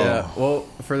with me. Oh. Yeah. Well,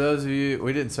 for those of you,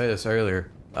 we didn't say this earlier.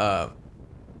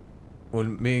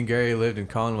 When me and Gary lived in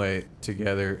Conway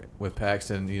together with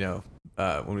Paxton,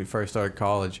 when we first started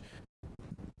college,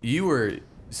 you were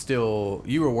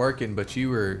working, but you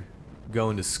were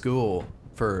going to school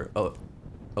for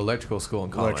electrical school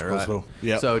in Conway, Electrical right? school,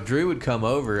 yep. So Drew would come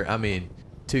over,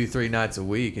 2-3 nights a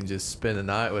week and just spend the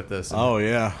night with us. Oh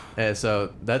yeah. And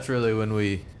so that's really when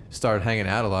we started hanging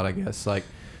out a lot, I guess. Like,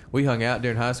 we hung out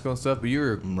during high school and stuff, but you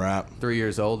were Right. 3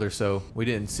 years older, so we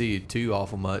didn't see you too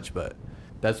awful much. But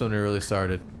that's when we really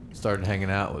started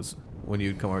hanging out, was when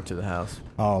you'd come over to the house.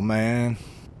 Oh man,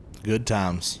 good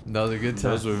times. Those are good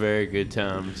times. Those were very good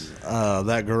times.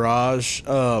 That garage.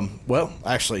 Well,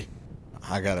 actually,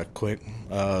 I got a quick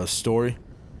story.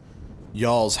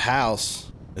 Y'all's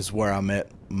house is where I met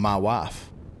my wife.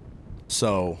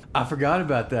 So I forgot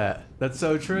about that. That's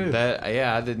so true.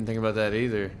 I didn't think about that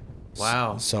either.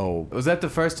 Wow. So Was that the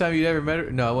first time you'd ever met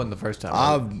her? No, it wasn't the first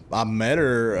time. I met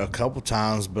her a couple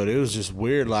times, but it was just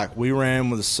weird. Like, we ran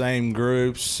with the same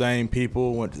groups, same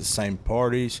people, went to the same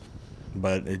parties,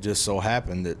 but it just so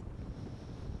happened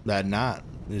that night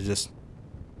it's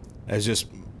just,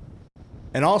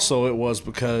 and also it was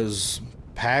because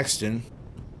Paxton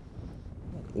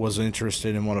was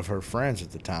interested in one of her friends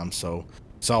at the time, so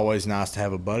it's always nice to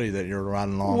have a buddy that you're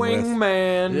riding along with.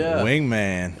 Wingman. Yeah.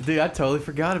 Wingman. Dude, I totally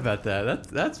forgot about that.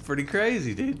 That's pretty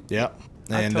crazy, dude. Yep.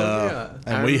 I And told you,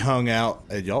 and we hung out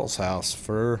at y'all's house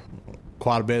for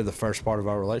quite a bit of the first part of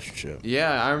our relationship.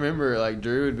 Yeah, I remember like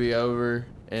Drew would be over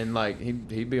and like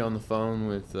he'd be on the phone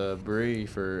with Bree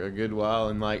for a good while,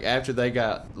 and like after they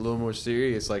got a little more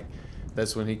serious, like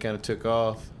that's when he kind of took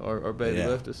off. Our baby Yeah.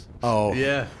 left us. Oh,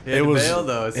 Yeah. He had to bail,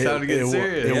 though. It's time to get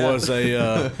serious. It Yeah. was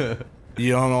a.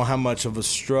 You don't know how much of a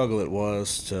struggle it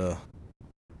was to,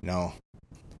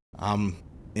 I'm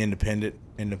independent,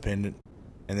 and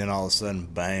then all of a sudden,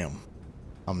 bam,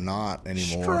 I'm not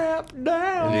anymore. Strapped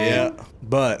down. Yeah,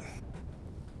 but it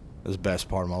was the best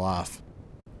part of my life.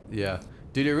 Yeah,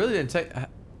 dude, it really didn't take.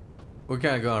 We're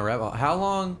kind of going on a rabbit hole. How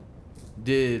long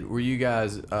were you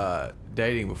guys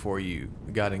dating before you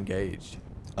got engaged?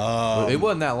 It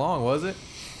wasn't that long, was it?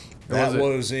 Or That it-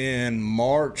 was in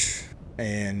March,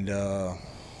 and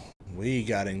we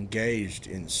got engaged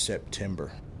in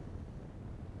September.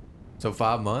 So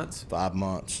 5 months. 5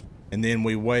 months, and then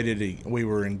we waited. We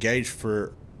were engaged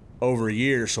for over a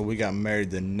year, so we got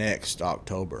married the next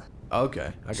October.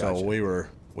 Okay, I got So you. we were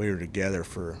together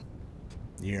for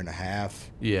a year and a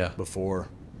half Yeah. before.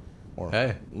 Or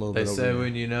Hey, a little they bit say over.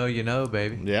 when you know,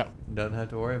 baby. Yep. Don't have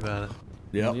to worry about it.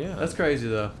 Yep. Yeah. That's crazy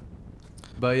though.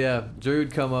 But yeah, Drew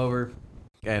would come over,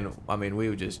 and we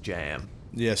would just jam.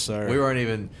 Yes, sir. We weren't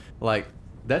even like.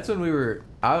 That's when we were.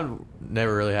 I would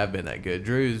never really have been that good.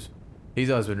 He's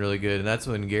always been really good, and that's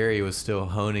when Gary was still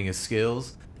honing his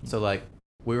skills. So like,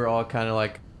 we were all kind of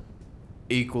like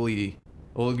equally.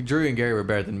 Well, Drew and Gary were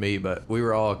better than me, but we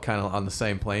were all kind of on the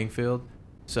same playing field.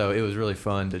 So it was really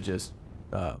fun to just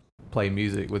play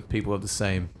music with people of the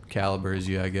same caliber as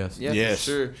you, I guess. Yeah, Yes.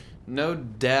 for sure. No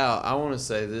doubt. I want to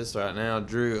say this right now,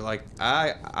 Drew. Like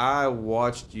I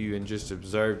watched you and just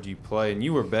observed you play, and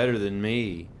you were better than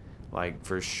me, like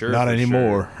for sure. Not for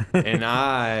anymore. Sure. And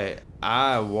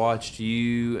I watched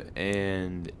you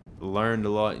and learned a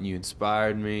lot, and you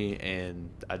inspired me, and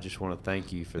I just want to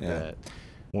thank you for Yeah. that.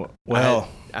 Well,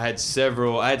 I had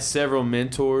several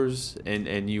mentors,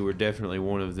 and you were definitely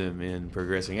one of them in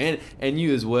progressing, and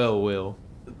you as well, Will.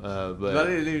 But I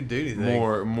didn't even do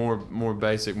anything. more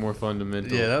basic, more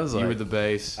fundamental. Yeah, that was you like- were the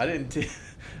base. I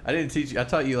didn't teach you. I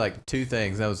taught you like 2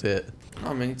 things. That was it.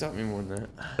 Oh man, you taught me more than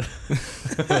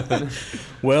that.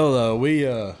 we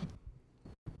I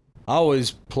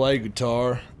always play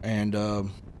guitar, and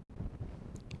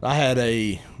I had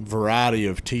a variety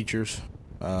of teachers.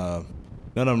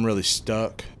 None of them really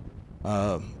stuck.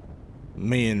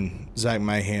 Me and Zach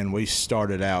Mahan, we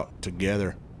started out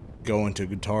together going to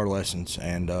guitar lessons,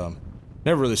 and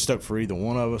never really stuck for either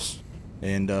one of us.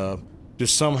 And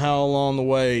just somehow along the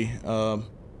way,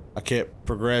 I kept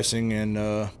progressing, and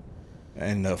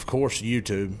of course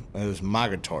YouTube was my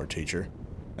guitar teacher,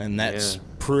 and that's Yeah.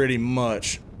 pretty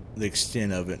much the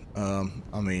extent of it.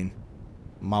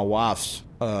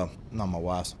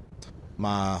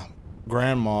 My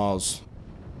grandma's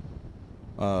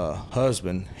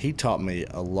husband, he taught me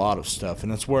a lot of stuff,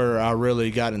 and that's where I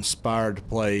really got inspired to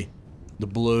play the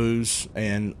blues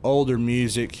and older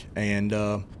music. And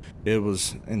it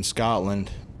was in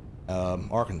Scotland,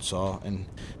 Arkansas, and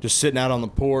just sitting out on the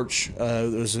porch. There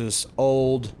was this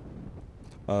old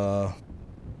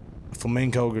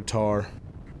flamenco guitar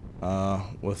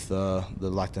with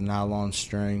the nylon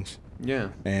strings, Yeah.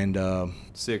 and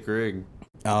Sick rig.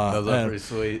 Those are and pretty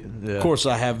sweet. Yeah. of course,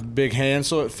 I have big hands,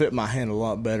 so it fit my hand a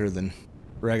lot better than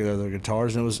regular other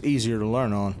guitars, and it was easier to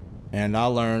learn on. And I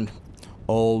learned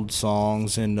old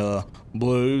songs and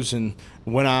blues, and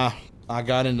when I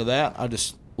got into that, I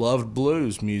just loved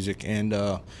blues music, and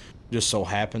just so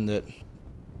happened that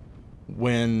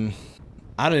when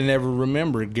I didn't ever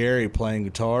remember Gary playing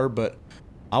guitar, but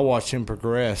I watched him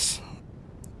progress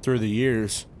through the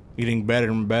years, getting better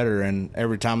and better, and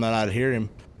every time that I'd hear him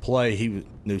play, he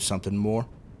knew something more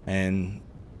and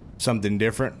something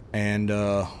different. And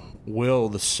Will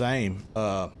the same.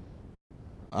 I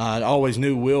always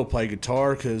knew Will played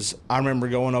guitar because I remember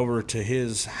going over to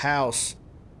his house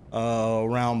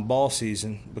around ball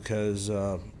season because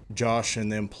Josh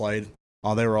and them played.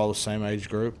 They were all the same age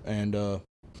group, and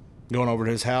going over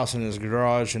to his house in his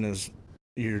garage, and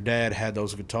your dad had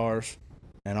those guitars,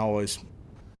 and always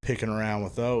picking around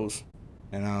with those.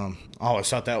 And I always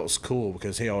thought that was cool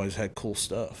because he always had cool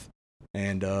stuff.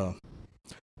 And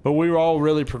but we were all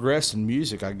really progressed in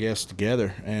music, I guess,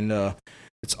 together. And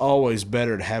it's always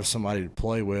better to have somebody to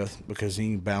play with because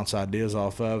you can bounce ideas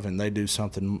off of, and they do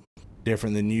something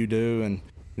different than you do, and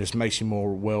it just makes you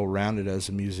more well-rounded as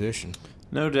a musician.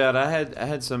 No doubt. I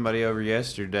had somebody over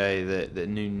yesterday that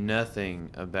knew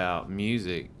nothing about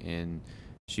music, and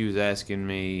she was asking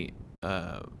me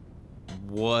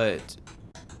what.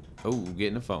 Oh,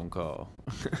 getting a phone call.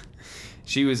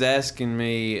 She was asking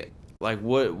me like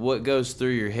what goes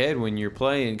through your head when you're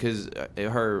playing, because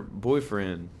her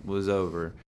boyfriend was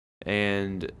over,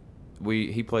 and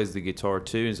he plays the guitar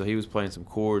too, and so he was playing some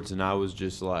chords, and I was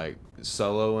just like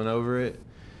soloing over it,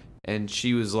 and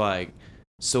she was like,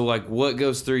 so like what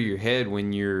goes through your head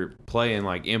when you're playing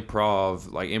like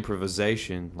improv, like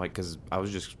improvisation, like, because I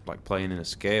was just like playing in a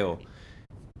scale,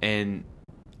 and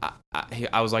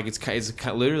I was like, it's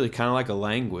literally kind of like a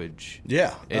language.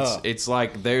 Yeah, it's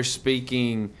like they're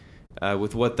speaking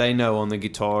with what they know on the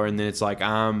guitar, and then it's like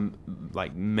I'm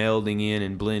like melding in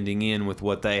and blending in with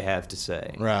what they have to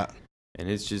say. right. And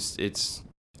it's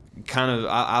kind of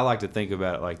I like to think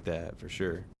about it like that for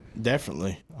sure.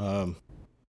 Definitely.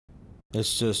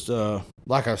 It's just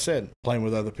like I said, playing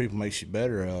with other people makes you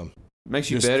better.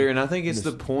 Makes you Just- better, and I think it's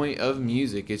the point of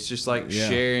music. It's just like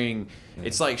sharing.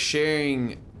 It's like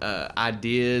sharing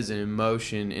ideas and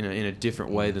emotion in a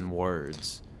different way than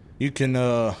words. You can,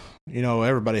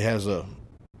 everybody has a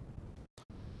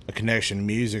connection to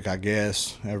music, I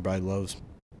guess. Everybody loves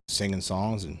singing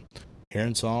songs and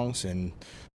hearing songs, and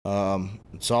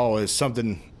it's always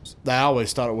something that I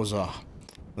always thought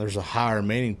there's a higher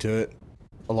meaning to it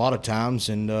a lot of times.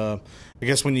 And I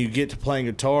guess when you get to playing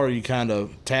guitar, you kind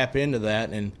of tap into that.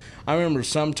 And I remember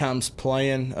sometimes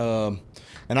playing, and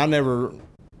I never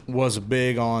was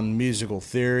big on musical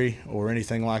theory or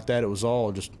anything like that. It was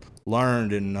all just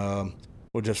learned and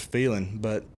just feeling.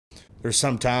 But there's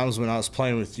some times when I was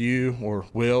playing with you or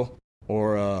Will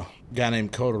or a guy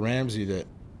named Coda Ramsey that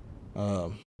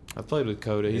I played with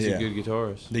Coda. He's a good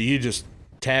guitarist. that you just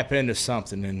tap into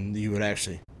something, and you would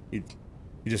actually you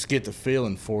just get the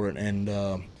feeling for it, and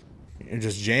you're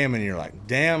just jamming. You're like,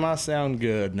 damn, I sound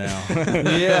good now.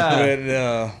 Yeah.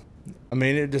 But I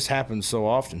mean, it just happens so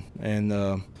often,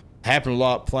 and happened a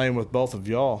lot playing with both of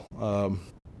y'all, and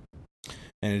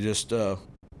it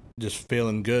just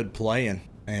feeling good playing,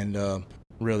 and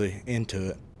really into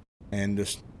it, and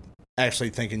just actually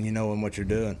thinking you know what you're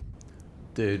doing.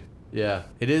 Dude, yeah.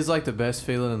 It is like the best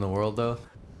feeling in the world, though,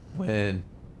 when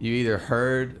you either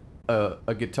heard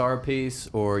a guitar piece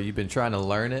or you've been trying to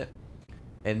learn it,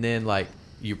 and then, like,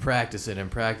 you practicing and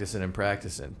practicing and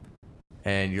practicing,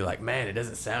 and you're like, man, it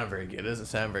doesn't sound very good. It doesn't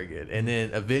sound very good. And then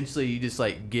eventually you just,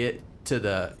 like, get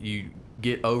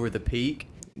over the peak,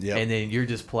 Yep. and then you're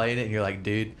just playing it, and you're like,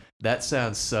 dude, that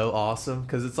sounds so awesome,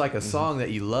 because it's like a song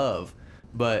that you love,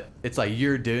 but it's like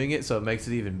you're doing it, so it makes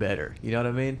it even better. You know what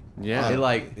I mean? Yeah. It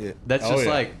like Yeah. that's Oh, just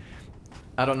yeah. like,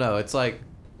 I don't know. It's like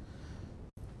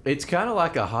it's kind of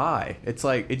like a high. It's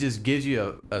like it just gives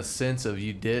you a sense of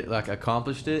you did like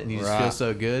accomplished it, and you just feel Right.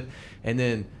 so good. And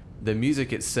then the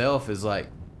music itself is like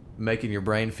making your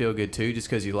brain feel good too, just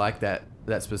because you like that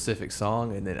specific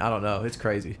song. And then I don't know, it's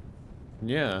crazy.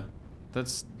 Yeah,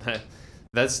 that's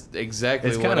That's exactly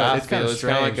It's what kinda- I it's feel. kinda It's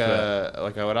kind of strange,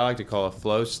 like what I like to call a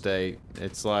flow state.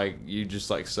 It's like you just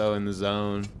like so in the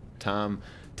zone.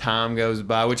 Time goes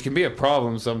by, which can be a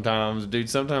problem sometimes, dude.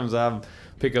 Sometimes I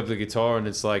pick up the guitar and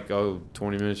it's like, oh,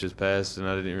 20 minutes just passed and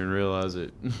I didn't even realize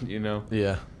it. You know.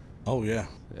 Yeah. Oh yeah,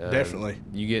 definitely.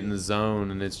 You get in the zone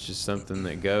and it's just something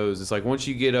that goes. It's like once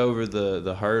you get over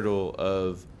the hurdle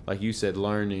of, like you said,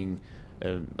 learning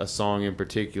a song in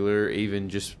particular, even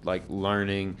just like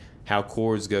learning how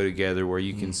chords go together, where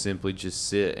you can simply just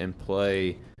sit and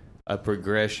play a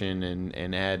progression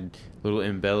and add little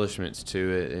embellishments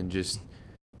to it, and just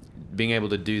being able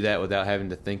to do that without having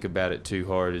to think about it too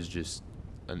hard is just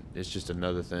it's just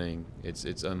another thing.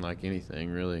 It's unlike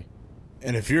anything really.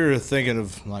 And if you're thinking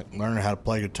of like learning how to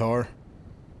play guitar,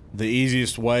 the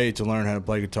easiest way to learn how to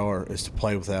play guitar is to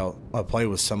play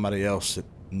with somebody else that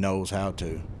knows how to,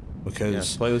 Yeah,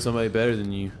 because play with somebody better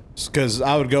than you.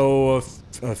 I would go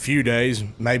a few days,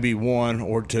 maybe 1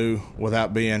 or 2,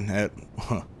 without being at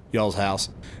y'all's house,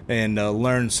 and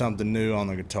learn something new on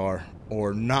the guitar,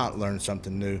 or not learn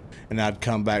something new, and I'd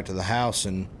come back to the house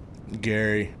and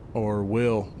Gary or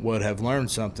Will would have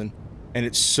learned something. And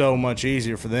it's so much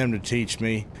easier for them to teach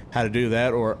me how to do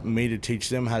that, or me to teach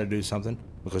them how to do something,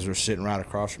 because we're sitting right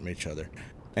across from each other.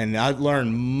 And I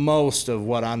learned most of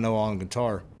what I know on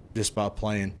guitar just by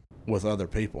playing with other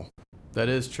people. That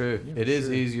is true. It is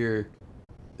easier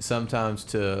sometimes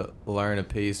to learn a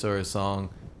piece or a song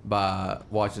by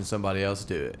watching somebody else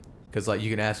do it. Because, like, you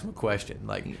can ask them a question.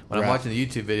 Like, when I'm Right. watching the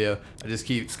YouTube video, I just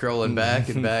keep scrolling back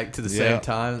and back to the Yeah. same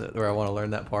time where I want to learn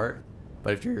that part.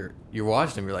 But if you're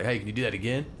watching them, you're like, hey, can you do that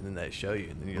again? And then they show you.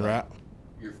 And then you're Right. like,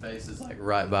 your face is, like,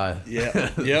 right by. Yeah.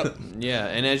 Yep. Yeah,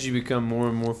 and as you become more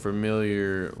and more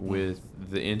familiar with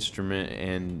the instrument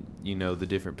and, you know, the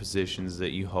different positions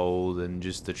that you hold and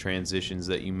just the transitions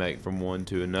that you make from one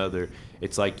to another,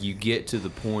 it's like you get to the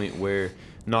point where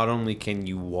not only can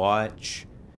you watch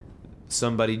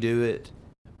somebody do it,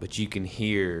 but you can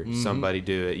hear somebody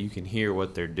do it. You can hear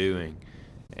what they're doing.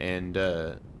 And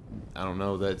I don't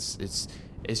know, it's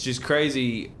just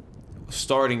crazy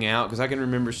starting out, because I can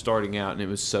remember starting out and it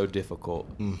was so difficult.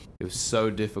 It was so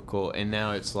difficult, and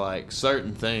now it's like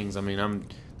certain things. I mean,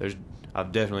 I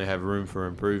definitely have room for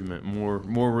improvement, more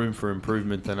room for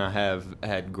improvement than I have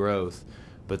had growth.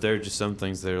 But there are just some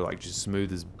things that are like just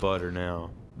smooth as butter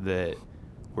now that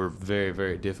were very,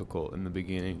 very difficult in the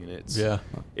beginning, and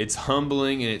it's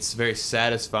humbling and it's very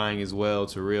satisfying as well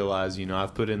to realize, you know,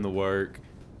 I've put in the work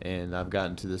and I've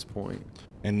gotten to this point.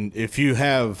 And if you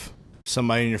have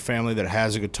somebody in your family that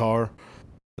has a guitar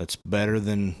that's better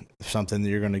than something that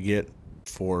you're going to get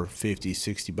for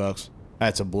 $50-$60,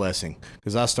 that's a blessing.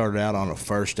 Because I started out on a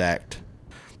first act,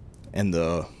 and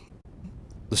the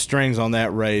strings on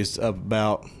that raised up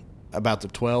about the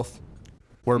 12th.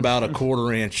 We're about a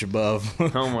quarter inch above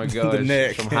Oh my gosh, the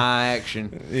neck. some high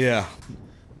action. Yeah,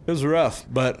 it was rough,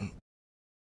 but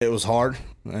it was hard,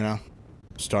 and I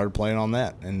started playing on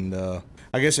that, and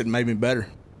I guess it made me better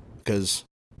because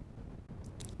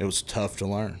it was tough to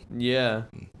learn. Yeah.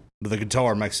 But the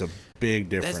guitar makes a big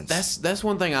difference. That's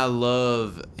one thing I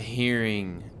love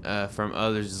hearing from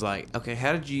others is like, okay,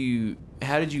 how did you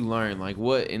learn? Like,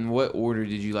 in what order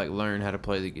did you like learn how to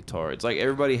play the guitar? It's like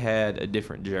everybody had a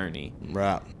different journey,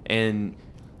 Right. and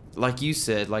like you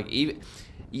said, like even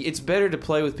it's better to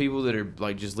play with people that are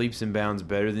like just leaps and bounds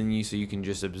better than you, so you can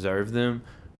just observe them.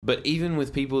 But even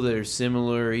with people that are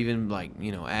similar, even like,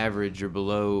 you know, average or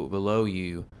below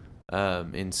you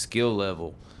in skill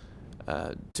level,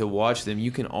 to watch them,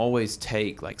 you can always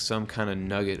take like some kind of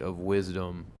nugget of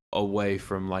wisdom away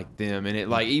from like them. And it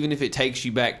like, even if it takes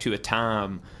you back to a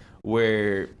time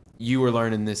where you were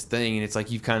learning this thing and it's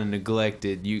like you've kind of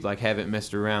neglected, you like haven't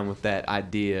messed around with that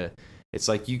idea, it's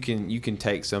like you can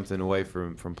take something away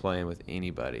from playing with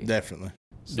anybody. Definitely.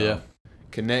 So, Yeah.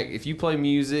 connect. If you play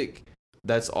music,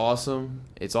 that's awesome.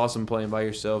 It's awesome playing by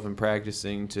yourself and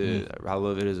practicing I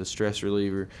love it as a stress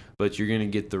reliever, but you're going to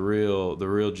get the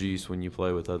real juice when you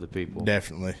play with other people.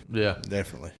 Definitely. Yeah.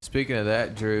 Definitely. Speaking of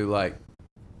that, Drew, like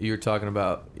you were talking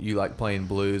about, you like playing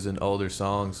blues and older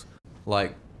songs.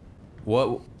 Like,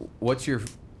 what's your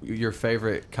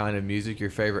favorite kind of music? Your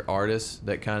favorite artist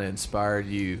that kind of inspired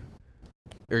you,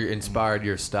 or inspired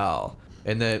your style?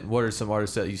 And then, what are some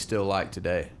artists that you still like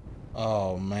today?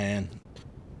 Oh, man.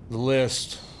 The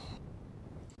list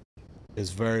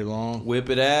is very long. Whip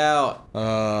it out.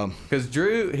 Because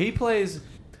Drew, he plays.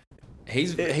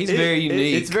 He's very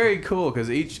unique. It's very cool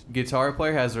because each guitar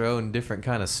player has their own different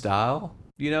kind of style.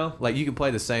 You know, like you can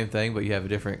play the same thing, but you have a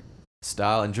different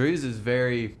style. And Drew's is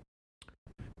very,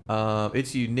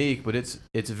 It's unique, but it's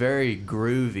very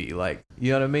groovy. Like,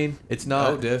 you know what I mean? It's not.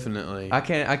 Oh, definitely. I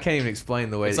can't even explain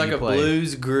the way It's that like you a play.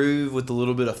 blues groove with a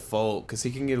little bit of folk, because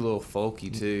he can get a little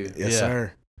folky too. Yes, Yeah.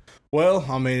 sir. Well,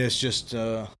 I mean, it's just,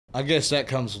 I guess that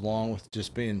comes along with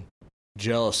just being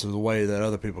jealous of the way that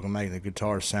other people can make the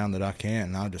guitar sound that I can.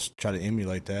 And I just try to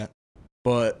emulate that.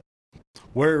 But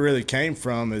where it really came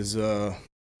from is, I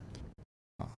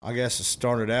guess it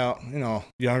started out,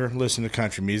 younger, listening to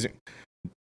country music.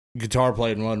 Guitar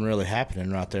playing wasn't really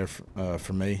happening right there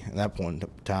for me at that point in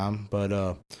time. But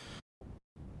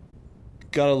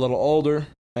got a little older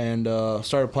and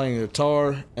started playing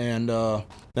guitar. And then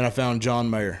I found John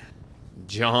Mayer.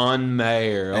 John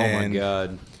Mayer. Oh, And my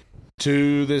God.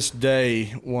 To this day,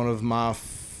 one of my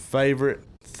favorite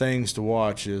things to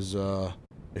watch is,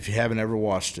 if you haven't ever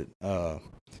watched it,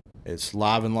 it's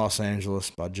Live in Los Angeles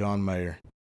by John Mayer.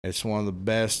 It's one of the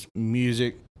best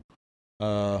music,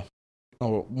 or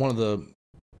one of the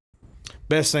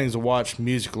best things to watch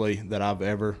musically that I've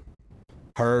ever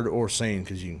heard or seen,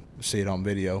 because you can see it on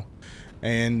video.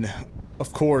 And,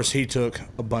 of course, he took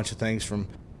a bunch of things from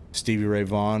Stevie Ray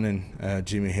Vaughan and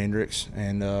Jimi Hendrix,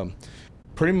 and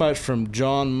pretty much from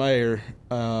John Mayer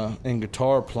and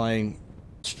guitar playing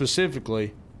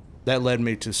specifically, that led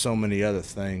me to so many other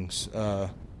things,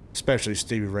 especially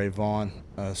Stevie Ray Vaughan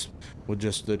with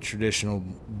just the traditional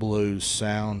blues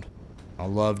sound. I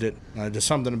loved it. Just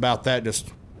something about that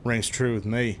just rings true with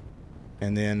me.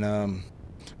 And then,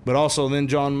 but also then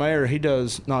John Mayer, he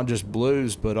does not just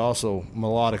blues, but also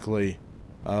melodically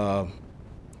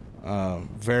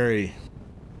very,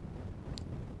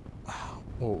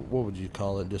 what would you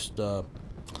call it? Just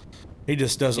he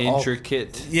just does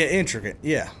Intricate. intricate.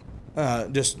 Yeah,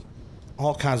 just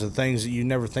all kinds of things that you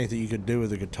never think that you could do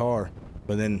with a guitar,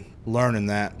 but then learning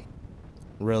that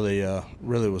really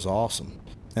was awesome.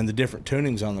 And the different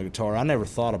tunings on the guitar, I never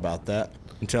thought about that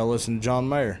until I listened to John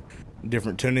Mayer.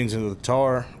 Different tunings of the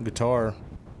guitar,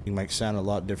 you can make sound a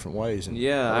lot of different ways. And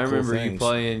Yeah, all I cool remember things.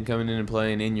 you coming in and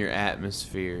playing In Your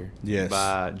Atmosphere. Yes.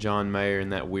 By John Mayer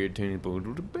and that weird tuning.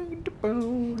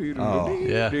 Oh.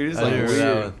 Yeah, Dude, it's I like remember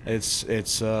that weird.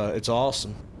 one. It's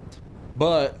awesome.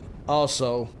 But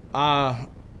also, I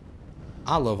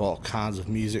love all kinds of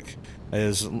music.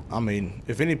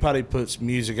 If anybody puts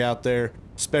music out there,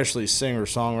 especially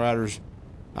singer-songwriters,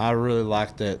 I really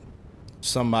like that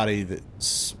somebody that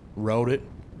wrote it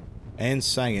and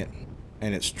sang it,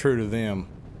 and it's true to them.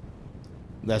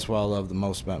 That's what I love the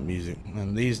most about music.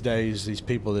 And these days, these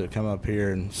people that come up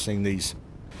here and sing these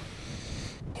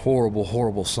horrible,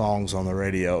 horrible songs on the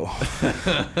radio,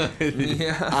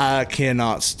 Yeah. I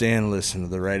cannot stand listening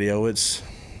to the radio. It's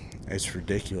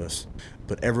ridiculous.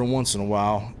 But every once in a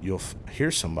while, you'll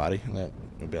hear somebody that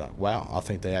will be like, wow, I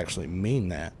think they actually mean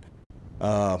that.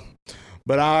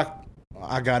 But I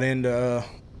got into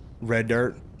Red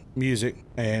Dirt music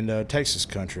and Texas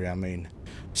country. I mean,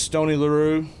 Stoney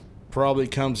LaRue probably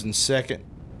comes in second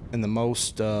in the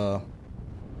most, someone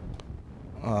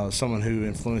who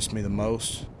influenced me the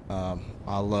most.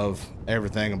 I love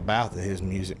everything about his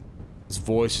music. His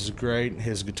voice is great.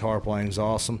 His guitar playing is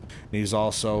awesome. And he's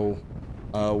also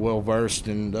well versed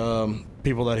in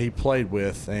people that he played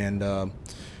with, and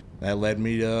that led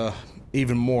me to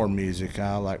even more music.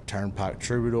 I like Turnpike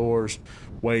Troubadours,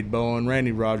 Wade Bowen,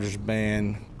 Randy Rogers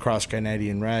Band, Cross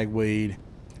Canadian Ragweed,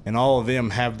 and all of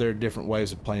them have their different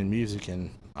ways of playing music,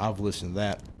 and I've listened to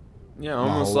that. Yeah,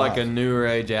 almost whole like a life. newer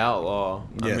age outlaw.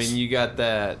 I Yes. mean, you got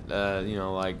that,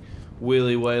 like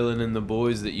Willie Whalen and the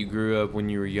boys that you grew up when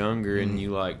you were younger, and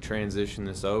you like transition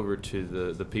this over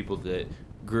to the people that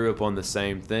grew up on the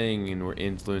same thing and were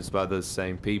influenced by those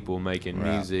same people making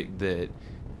Right. music that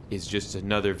is just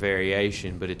another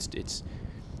variation, but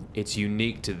it's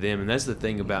unique to them. And that's the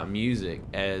thing about music.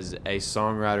 As a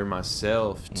songwriter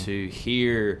myself, to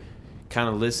hear, kind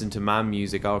of listen to my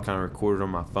music, I'll kind of record it on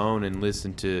my phone and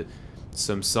listen to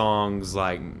some songs.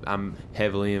 Like, I'm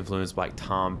heavily influenced by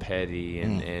Tom Petty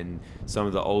and some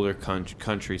of the older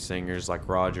country singers like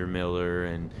Roger Miller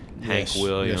and Hank Yes,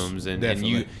 Williams, yes, and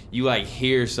definitely. you like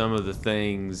hear some of the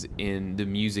things in the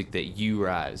music that you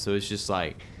write. So it's just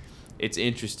like, it's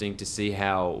interesting to see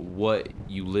how what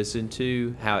you listen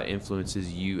to, how it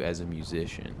influences you as a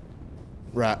musician.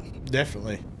 Right,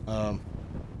 definitely.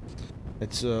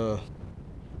 It's all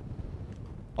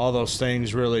those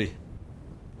things really.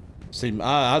 See,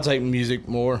 I take music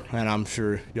more, and I'm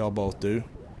sure y'all both do.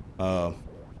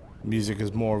 Music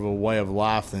is more of a way of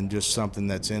life than just something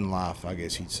that's in life, I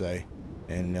guess you'd say.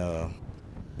 And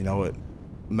it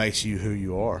makes you who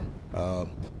you are.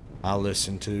 I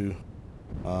listen to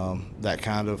that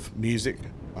kind of music.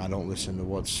 I don't listen to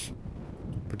what's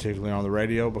particularly on the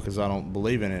radio, because I don't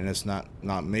believe in it, and it's not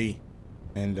me.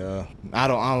 And I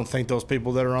don't think those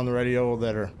people that are on the radio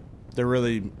they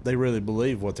really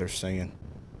believe what they're singing.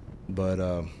 But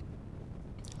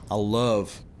I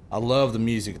love the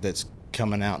music that's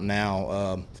coming out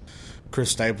now.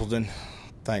 Chris Stapleton,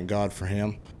 thank God for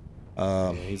him.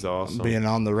 He's awesome. Being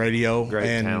on the radio,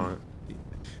 Great talent.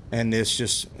 And it's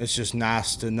just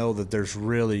nice to know that there's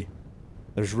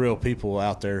real people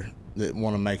out there that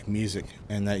want to make music,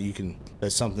 and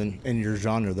that's something in your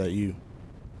genre that you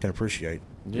can appreciate.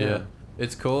 Yeah.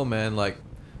 It's cool, man. Like,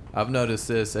 I've noticed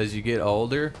this as you get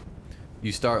older,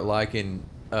 you start liking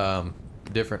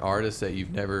different artists that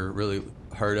you've never really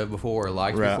heard of before or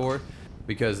liked before,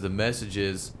 because the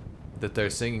messages that they're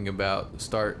singing about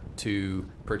start to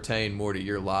pertain more to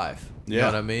your life. You know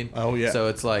what I mean? Oh yeah. So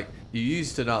it's like you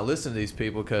used to not listen to these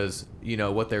people because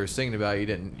what they were singing about, you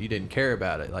didn't care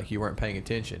about it, like you weren't paying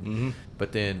attention. Mm-hmm.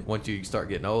 But then once you start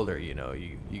getting older,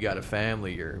 you got a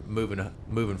family, you're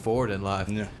moving forward in life.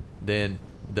 Yeah. Then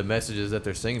the messages that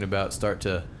they're singing about start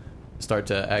to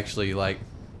actually, like,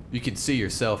 you can see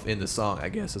yourself in the song, I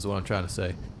guess is what I'm trying to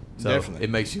say. So Definitely. it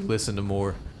makes you listen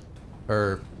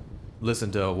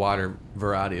to a wider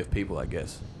variety of people, I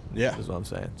guess. Yeah. Is what I'm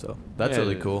saying. So that's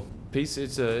really cool. It's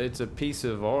a piece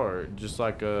of art, just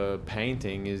like a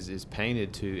painting is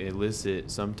painted to elicit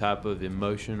some type of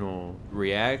emotional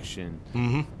reaction.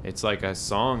 Mm-hmm. It's like a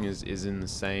song is in the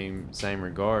same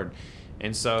regard,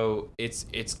 and so it's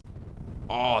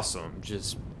awesome.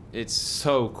 Just it's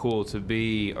so cool to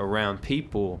be around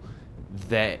people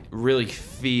that really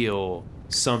feel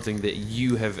something that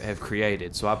you have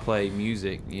created. So I play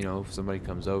music, if somebody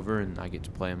comes over and I get to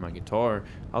play on my guitar,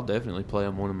 I'll definitely play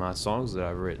on one of my songs that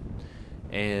I've written.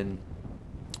 And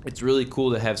it's really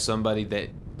cool to have somebody that,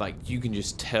 like, you can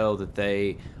just tell that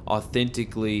they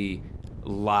authentically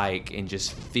like and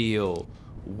just feel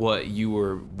what you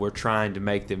were trying to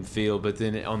make them feel. But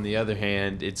then on the other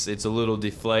hand, it's a little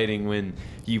deflating when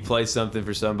you play something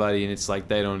for somebody and it's like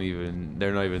they're not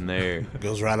even there. It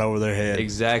goes right over their head.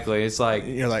 Exactly. It's like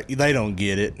You're like, they don't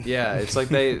get it. yeah, it's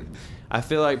like I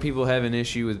feel like people have an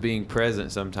issue with being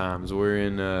present sometimes. We're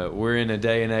in a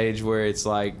day and age where it's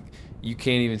like you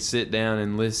can't even sit down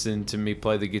and listen to me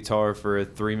play the guitar for a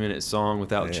 3-minute song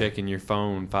without checking your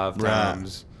phone 5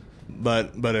 times.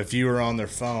 But if you were on their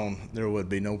phone, there would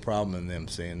be no problem in them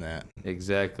seeing that.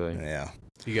 Exactly. Yeah.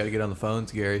 You got to get on the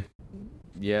phones, Gary.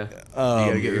 Yeah. You got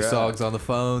to get your you're songs on the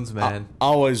phones, man. I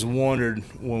always wondered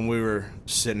when we were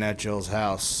sitting at Joe's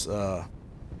house,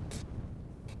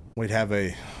 we'd have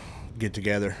a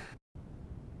get-together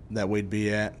that we'd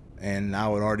be at, and I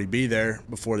would already be there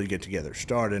before the get-together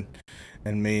started,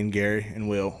 and me and Gary and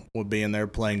Will would be in there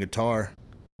playing guitar,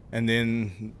 and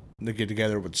then the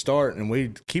get-together would start, and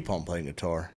we'd keep on playing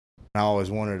guitar. And I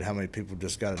always wondered how many people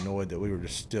just got annoyed that we were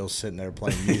just still sitting there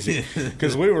playing music,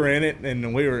 because we were in it, and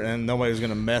nobody was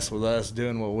going to mess with us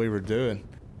doing what we were doing.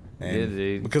 And Yeah,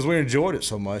 dude. because we enjoyed it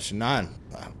so much, and I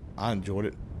enjoyed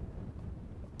it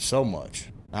so much.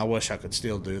 I wish I could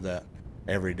still do that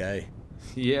every day,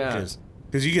 Yeah.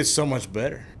 because you get so much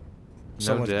better,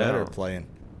 so No much doubt. better playing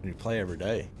when you play every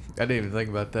day. I didn't even think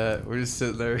about that. We're just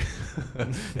sitting there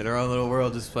in our own little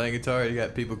world just playing guitar. You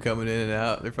got people coming in and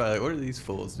out. They're probably like, what are these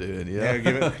fools doing? Yeah,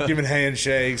 giving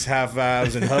handshakes, high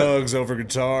fives, and hugs over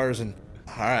guitars, and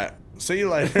all right, see you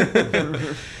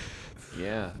later.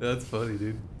 Yeah. That's funny,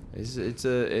 dude. It's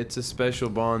a special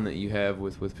bond that you have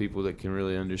with people that can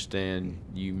really understand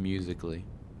you musically.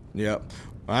 Yep,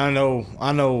 I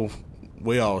know.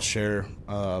 We all share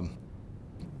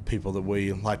people that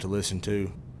we like to listen to,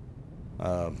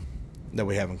 that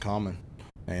we have in common,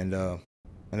 and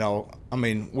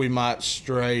we might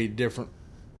stray different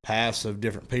paths of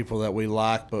different people that we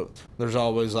like, but there's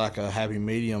always like a happy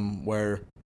medium where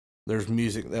there's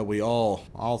music that we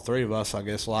all three of us, I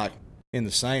guess, like in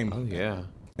the same. Oh yeah.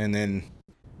 And then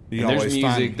you And always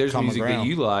find there's common music ground. that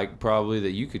you like probably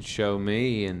that you could show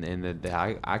me and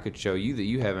that I could show you that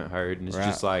you haven't heard, and it's Right.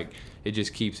 just like it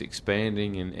just keeps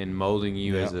expanding and molding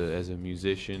you Yeah. as a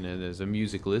musician and as a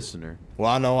music listener. Well,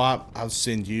 I know I'll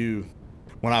send you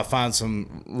when I find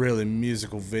some really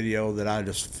musical video that I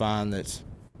just find that's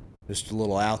just a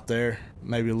little out there,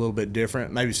 maybe a little bit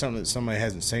different, maybe something that somebody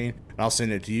hasn't seen. And I'll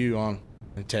send it to you on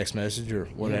a text message or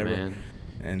whatever. Yeah, man.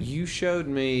 And You showed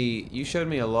me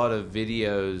a lot of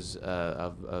videos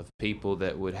of people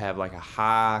that would have like a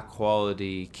high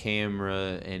quality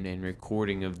camera and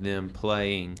recording of them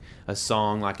playing a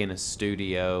song like in a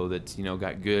studio that's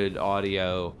got good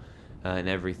audio and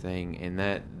everything, and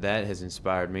that has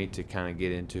inspired me to kind of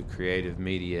get into creative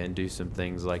media and do some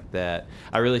things like that.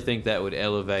 I really think that would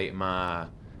elevate my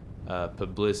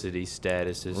publicity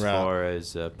status as Right. far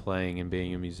as playing and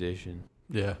being a musician.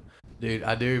 Yeah, dude,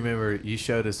 I do remember you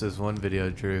showed us this one video,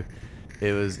 Drew.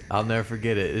 It was, I'll never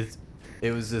forget it.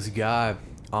 It was this guy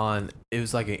on, it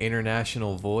was like an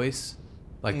international voice,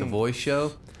 like the voice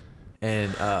show,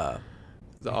 and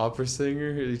The opera singer?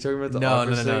 Are you talking about the no,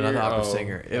 opera no, singer? not the opera Oh,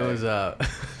 singer. It okay. was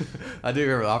I do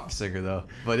remember the opera singer though,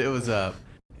 but it was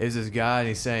this guy and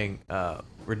he sang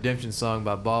 "Redemption Song"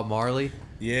 by Bob Marley.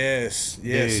 Yes.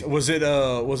 Dude. Was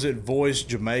it Voice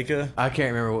Jamaica? I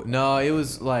can't remember. No, it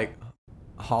was like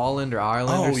Holland or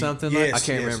Ireland or something. I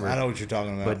can't remember. I know what you're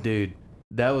talking about. But dude,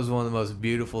 that was one of the most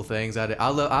beautiful things I did.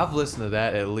 I've listened to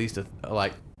that at least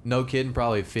like no kidding,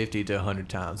 probably 50 to 100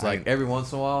 times. Like every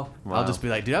once in a while, Wow. I'll just be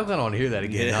like, dude, I'm gonna want to hear that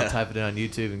again. And Yeah. I'll type it in on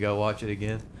YouTube and go watch it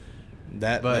again.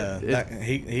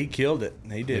 He killed it.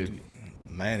 He did. Dude.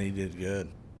 Man, he did good.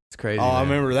 It's crazy. Oh, I man.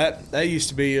 remember that. That used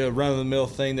to be a run of the mill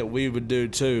thing that we would do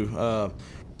too.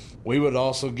 We would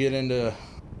also get into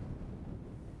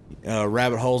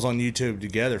rabbit holes on YouTube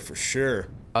together for sure.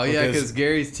 Oh yeah, because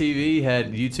Gary's TV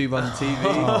had YouTube on the TV,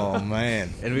 Oh man,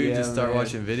 and we would Yeah, just start man.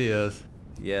 watching videos.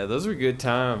 Yeah, those were good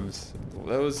times.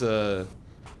 That was it's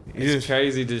just-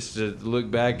 crazy just to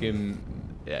look back and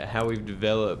how we've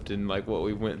developed and like what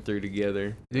we went through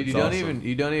together. Dude, It's you don't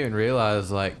awesome. even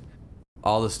realize like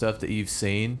all the stuff that you've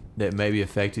seen that maybe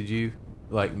affected you,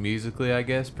 like musically, I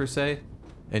guess per se,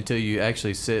 until you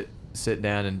actually sit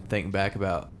down and think back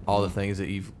about all the things that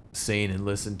you've seen and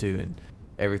listened to and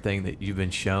everything that you've been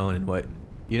shown and what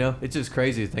it's just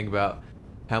crazy to think about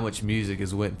how much music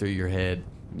has went through your head.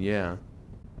 Yeah.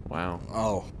 Wow.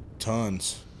 oh,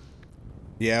 tons.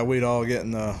 Yeah, we'd all get in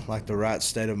the right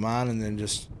state of mind and then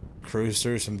just cruise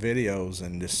through some videos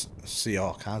and just see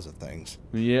all kinds of things.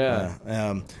 Yeah.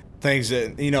 Things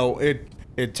that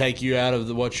it'd take you out of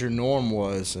what your norm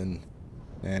was and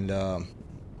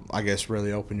I guess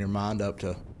really open your mind up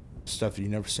to stuff you've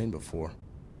never seen before.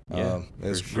 Yeah,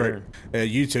 It's for great. sure.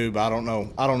 YouTube, I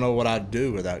don't know what I'd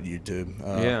do without YouTube.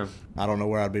 Yeah. I don't know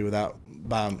where I'd be without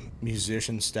by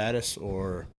musician status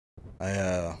or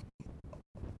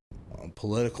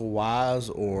political wise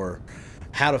or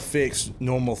how to fix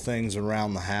normal things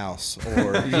around the house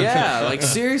or Yeah, like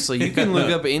seriously, you can look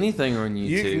up anything on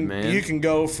YouTube, man. You can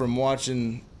go from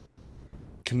watching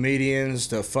comedians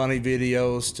to funny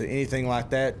videos to anything like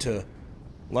that to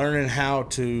learning how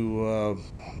to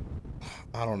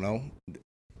I don't know,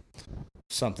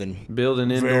 something. build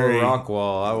an indoor very- rock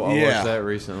wall. I Yeah. watched that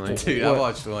recently. Dude, I What?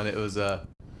 watched one. It was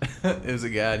it was a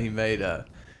guy and he made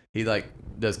he like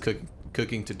does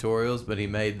cooking tutorials, but he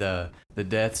made the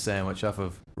death sandwich off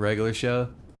of regular show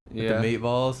with Yeah. the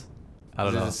meatballs. I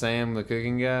don't Is know. it Sam, the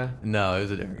cooking guy? No, it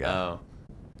was a different guy. Oh.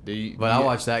 But I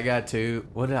watched that guy too.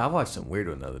 I watched some weird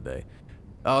one the other day.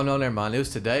 Oh no, never mind. It was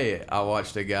today. I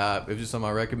watched a guy. It was just on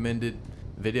my recommended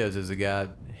videos. There's a guy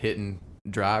hitting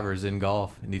drivers in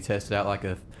golf, and he tested out like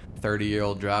a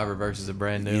 30-year-old driver versus a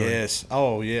brand new one. Yes.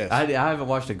 Oh, yes. I haven't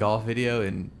watched a golf video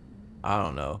in I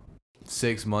don't know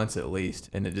 6 months at least,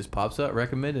 and it just pops up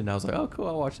recommended, and I was like, oh cool,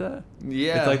 I'll watch that.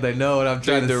 Yeah. It's like they know what I'm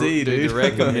trying to see, dude. The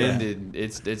recommended.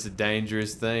 It's a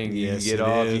dangerous thing. You Yes, can get it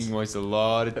off. is. You can waste a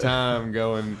lot of time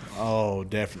going. Oh,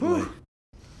 definitely.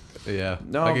 Yeah,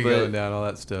 No, I could but go down all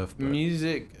that stuff. But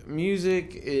Music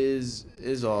is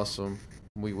awesome.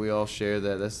 We all share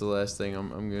that. That's the last thing I'm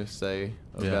gonna say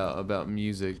about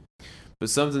music. But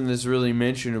something that's really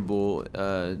mentionable,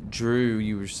 Drew,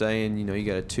 you were saying, you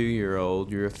got a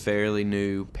 2-year-old. You're a fairly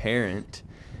new parent,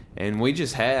 and we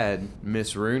just had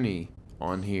Miss Rooney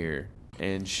on here,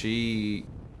 and she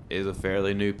is a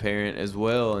fairly new parent as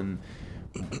well, and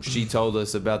she told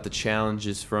us about the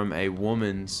challenges from a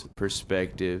woman's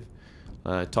perspective.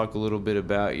 Talk a little bit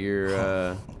about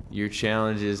your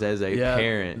challenges as a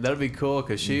parent. That'd be cool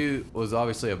because she was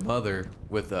obviously a mother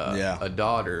with a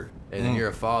daughter, and then you're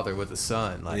a father with a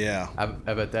son. Like, Yeah.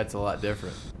 I bet that's a lot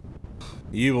different.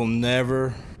 You can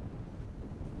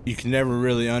never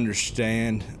really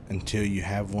understand until you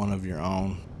have one of your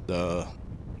own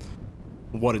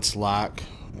what it's like.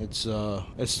 It's the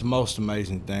most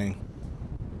amazing thing.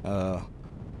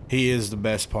 He is the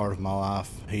best part of my life.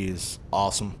 He is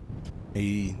awesome.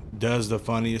 He does the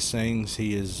funniest things.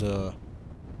 He's a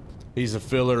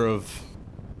filler of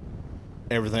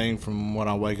everything from when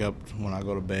I wake up to when I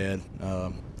go to bed.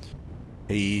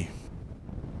 He's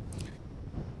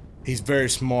very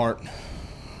smart.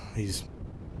 He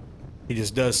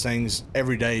just does things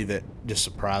every day that just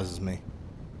surprises me.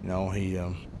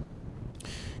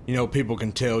 People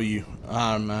can tell you.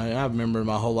 I remember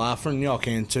my whole life, and y'all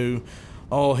can too.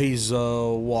 Oh, he's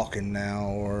walking now,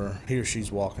 or he or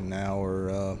she's walking now,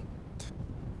 or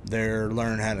they're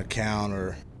learning how to count,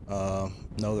 or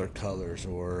know their colors,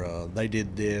 or they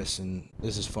did this, and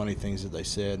this is funny things that they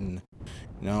said, and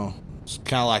it's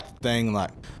kind of like the thing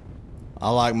like, I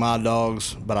like my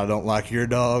dogs, but I don't like your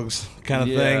dogs kind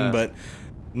of thing. But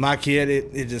my kid,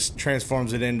 it just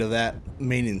transforms it into that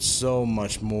meaning so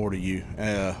much more to you.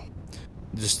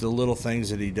 Just the little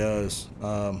things that he does.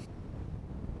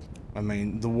 I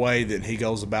mean, the way that he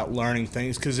goes about learning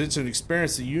things, because it's an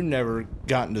experience that you never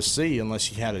gotten to see unless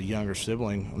you had a younger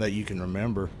sibling that you can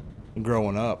remember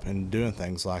growing up and doing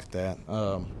things like that.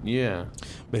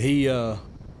 But he, I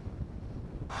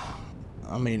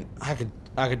mean,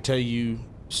 I could tell you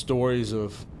stories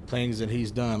of things that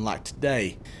he's done. Like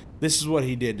today, this is what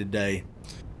he did today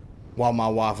while my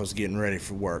wife was getting ready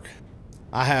for work.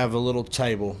 I have a little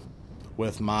table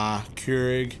with my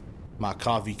Keurig, my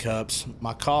coffee cups,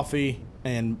 my coffee,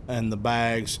 and the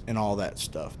bags and all that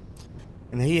stuff.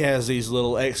 And he has these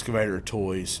little excavator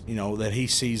toys, that he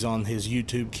sees on his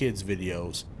YouTube Kids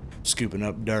videos, scooping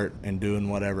up dirt and doing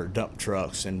whatever, dump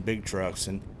trucks and big trucks.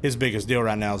 And his biggest deal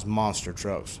right now is monster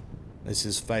trucks. It's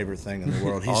his favorite thing in the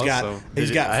world.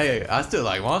 Hey, I still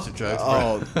like monster trucks,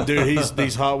 bro. Oh, dude,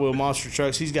 these Hot Wheel monster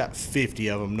trucks, he's got 50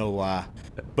 of them, no lie.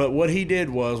 But what he did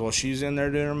was, while she's in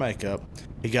there doing her makeup,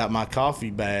 he got my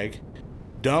coffee bag,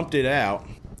 dumped it out,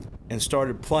 and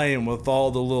started playing with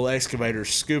all the little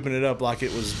excavators, scooping it up like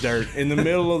it was dirt in the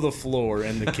middle of the floor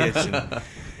in the kitchen.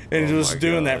 And just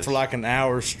doing that for like an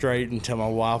hour straight until my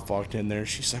wife walked in there.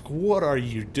 She's like, "What are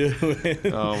you doing?"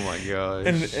 Oh my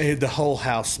gosh. And the whole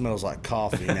house smells like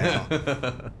coffee now.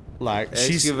 Like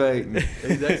excavating.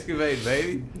 He's excavating,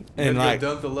 baby. And like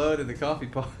dump the load in the coffee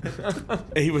pot.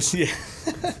 He was, yeah.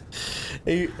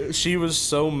 She was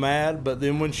so mad, but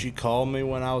then when she called me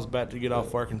when I was about to get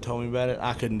off work and told me about it,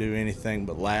 I couldn't do anything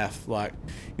but laugh. Like,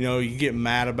 you get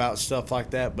mad about stuff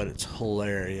like that, but it's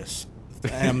hilarious.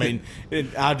 I mean,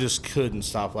 I just couldn't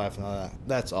stop laughing at that.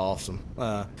 That's awesome.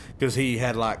 Because he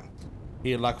had like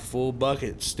a full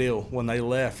bucket still when they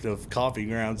left of coffee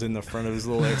grounds in the front of his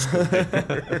little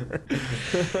excavator.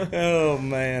 Oh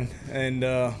man.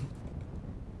 And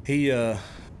he's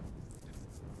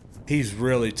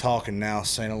really talking now,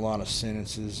 saying a lot of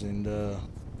sentences. And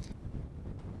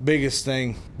biggest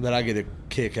thing that I get a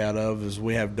kick out of is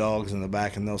we have dogs in the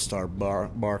back, and they'll start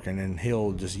barking, and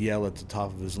he'll just yell at the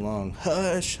top of his lung,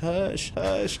 "Hush, hush,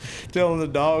 hush," telling the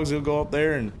dogs. He'll go up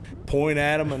there and point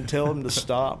at them and tell them to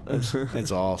stop.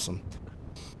 It's awesome.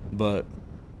 But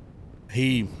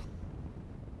he's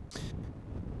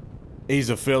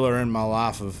a filler in my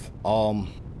life of all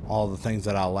the things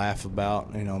that I laugh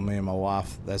about. Me and my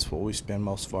wife, that's what we spend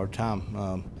most of our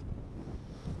time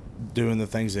doing, the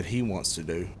things that he wants to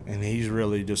do. And he's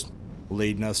really just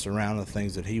leading us around the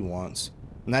things that he wants.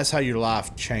 And that's how your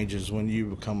life changes when you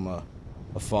become a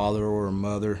father or a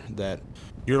mother, that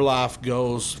your life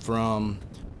goes from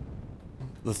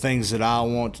the things that I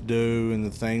want to do and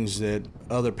the things that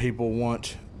other people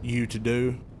want you to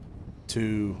do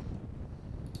to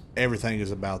everything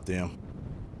is about them.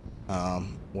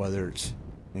 Whether it's,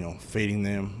 feeding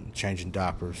them, changing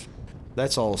diapers.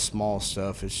 That's all small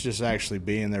stuff. It's just actually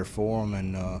being there for them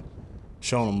and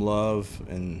showing them love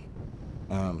and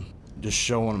just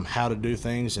showing them how to do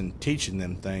things and teaching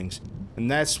them things. And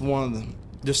that's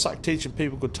just like teaching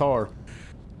people guitar,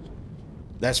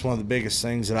 that's one of the biggest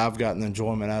things that I've gotten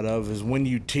enjoyment out of, is when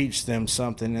you teach them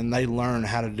something and they learn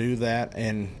how to do that.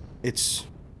 And it's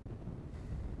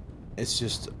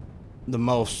just the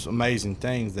most amazing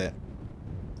thing that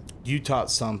you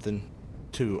taught something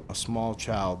to a small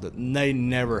child that they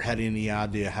never had any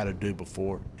idea how to do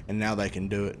before, and now they can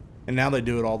do it, and now they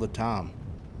do it all the time.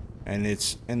 And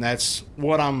that's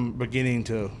what I'm beginning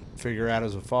to figure out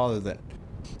as a father, that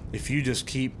if you just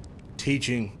keep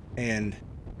teaching and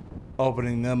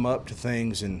opening them up to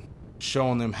things and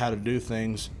showing them how to do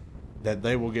things, that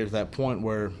they will get to that point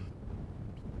where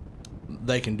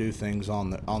they can do things on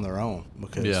their own.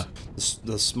 Because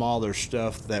the smaller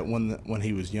stuff that when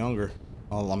he was younger,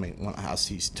 well, I mean, when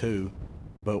he's 2,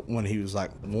 but when he was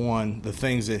like 1, the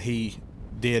things that he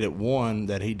did at 1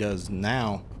 that he does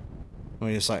now, I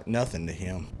mean, it's like nothing to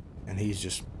him, and he's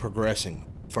just progressing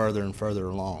further and further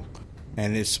along,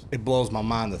 and it blows my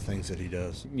mind, the things that he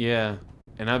does. Yeah,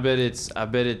 and I bet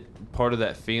it part of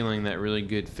that feeling, that really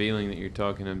good feeling that you're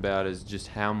talking about, is just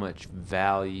how much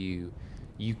value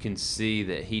you can see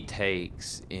that he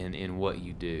takes in what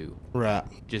you do. Right.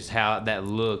 Just how that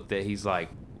look that he's like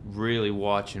really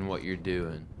watching what you're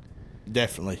doing.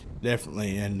 Definitely.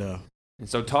 And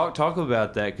so talk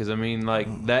about that, because I mean, like,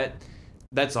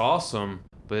 that's awesome,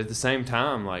 but at the same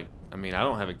time, like, I mean, I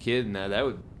don't have a kid, and that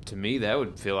would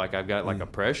feel like I've got like a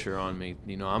pressure on me.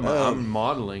 I'm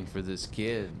modeling for this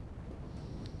kid.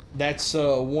 that's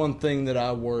one thing that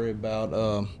I worry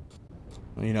about.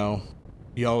 You know,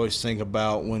 you always think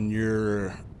about when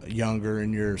you're younger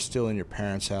and you're still in your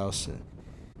parents' house,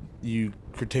 you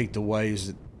critique the ways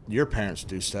that your parents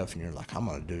do stuff, and you're like, I'm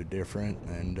going to do it different,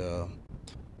 and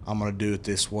I'm going to do it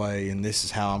this way, and this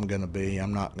is how I'm going to be.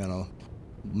 I'm not going to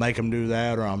make them do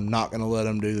that, or I'm not going to let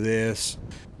them do this.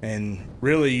 And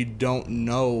really, you don't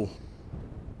know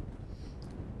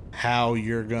how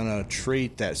you're going to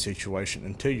treat that situation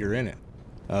until you're in it.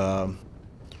 I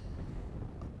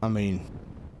mean,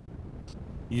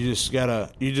 you just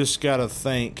gotta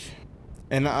think,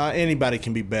 and anybody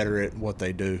can be better at what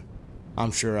they do.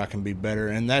 I'm sure I can be better,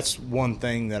 and that's one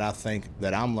thing that I think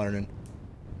that I'm learning,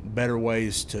 better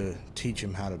ways to teach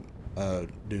them how to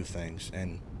do things,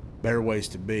 and better ways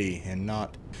to be, and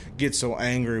not get so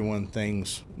angry when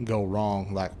things go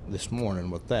wrong, like this morning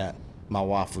with that. My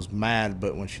wife was mad,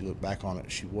 but when she looked back on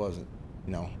it, she wasn't.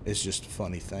 You know, it's just a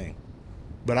funny thing.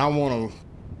 But I want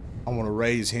to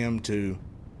raise him to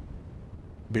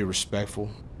be respectful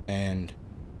and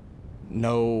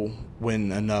know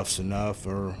when enough's enough,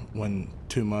 or when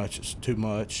too much is too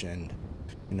much. And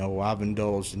you know, I've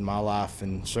indulged in my life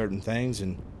in certain things,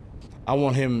 and I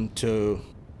want him to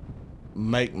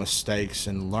make mistakes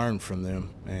and learn from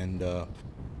them.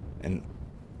 And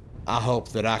I hope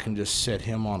that I can just set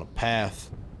him on a path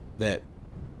that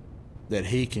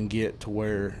he can get to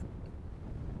where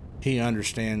he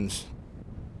understands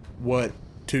what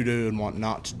to do and what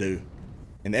not to do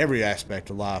in every aspect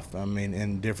of life. I mean,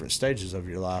 in different stages of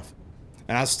your life.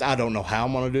 And I don't know how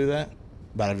I'm going to do that,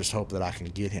 but I just hope that I can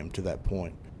get him to that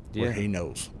point where he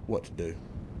knows what to do.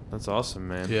 That's awesome,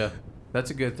 man. Yeah,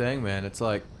 that's a good thing, man. It's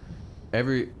like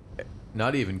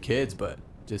not even kids, but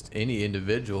just any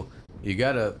individual, you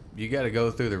gotta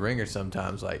go through the ringer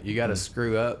sometimes. Like, you gotta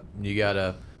screw up, and you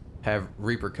gotta have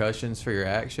repercussions for your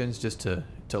actions just to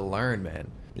learn,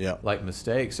 man. Yeah. Like,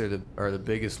 mistakes are the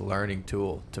biggest learning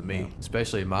tool to me,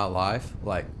 especially in my life.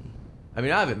 Like, I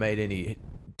mean, I haven't made any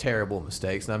terrible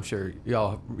mistakes, and I'm sure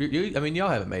y'all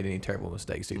haven't made any terrible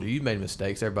mistakes either. You've made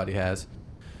mistakes, everybody has,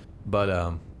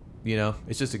 but you know,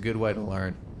 it's just a good way to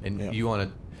learn. And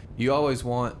you always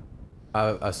want,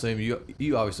 I assume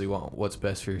you obviously want what's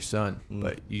best for your son,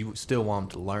 but you still want him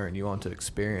to learn. You want him to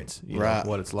experience, you know,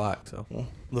 what it's like. So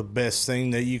the best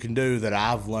thing that you can do that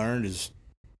I've learned is,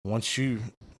 once you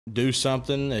do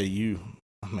something that you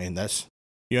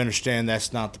understand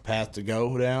that's not the path to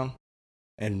go down,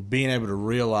 and being able to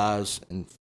realize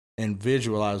and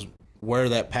visualize where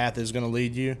that path is going to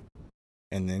lead you,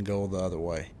 and then go the other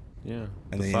way. Yeah.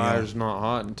 And the fire's not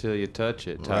hot until you touch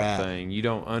it, type thing. You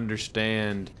don't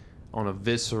understand on a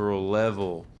visceral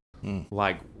level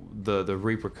like the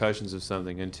repercussions of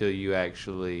something until you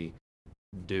actually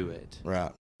do it.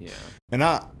 Right. Yeah. And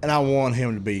I want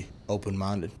him to be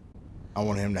open-minded. I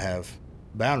want him to have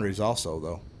boundaries also,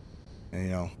 though. And, you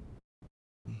know,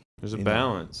 there's a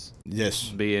balance. Yes.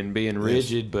 Being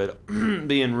rigid, but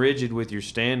being rigid with your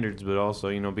standards, but also,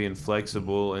 you know, being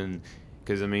flexible. And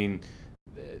because, I mean,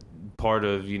 part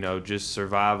of, you know, just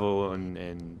survival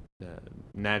and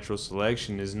natural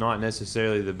selection is not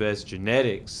necessarily the best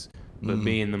genetics, but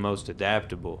being the most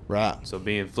adaptable. Right. So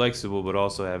being flexible, but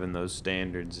also having those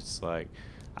standards. It's like,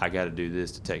 I got to do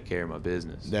this to take care of my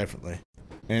business. Definitely.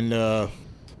 And the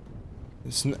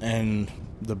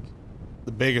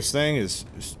biggest thing is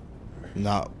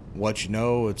not what you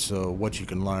know, it's what you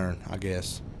can learn, I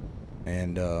guess.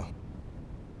 And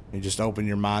you just open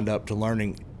your mind up to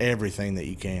learning everything that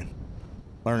you can.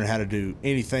 Learning how to do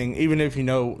anything, even if you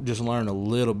know, just learn a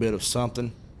little bit of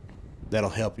something that'll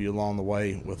help you along the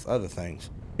way with other things.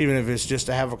 Even if it's just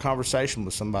to have a conversation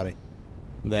with somebody.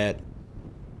 That's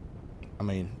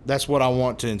what I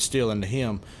want to instill into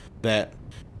him, that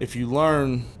if you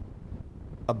learn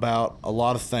about a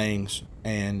lot of things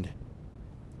and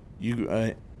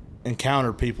you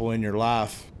encounter people in your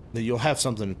life, that you'll have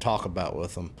something to talk about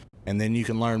with them, and then you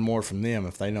can learn more from them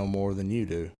if they know more than you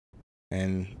do.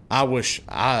 And I wish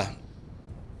I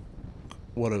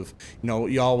would have, you know,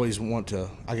 you always want to,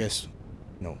 I guess,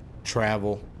 you know,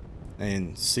 travel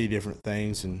and see different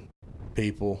things and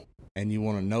people, and you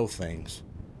want to know things.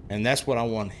 And that's what I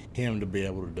want him to be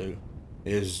able to do,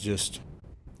 is just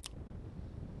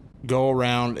go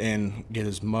around and get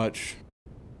as much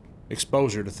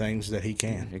exposure to things that he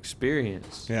can.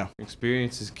 Experience. Yeah.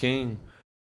 Experience is king.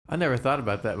 I never thought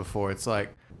about that before. It's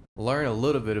like, learn a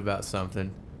little bit about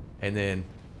something, and then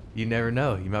you never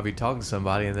know. You might be talking to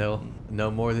somebody and they'll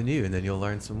know more than you, and then you'll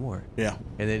learn some more. Yeah.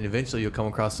 And then eventually you'll come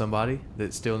across somebody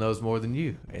that still knows more than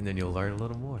you, and then you'll learn a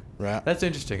little more. Right. That's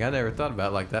interesting. I never thought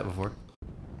about it like that before.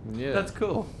 Yeah. That's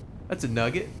cool. That's a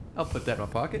nugget. I'll put that in my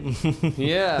pocket.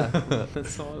 Yeah,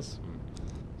 that's awesome.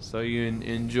 So you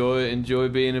enjoy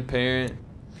being a parent,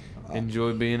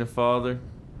 enjoy being a father.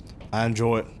 I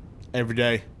enjoy it every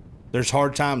day. There's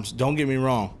hard times. Don't get me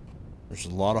wrong. There's a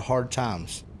lot of hard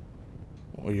times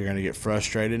where you're going to get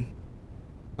frustrated.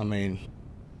 I mean,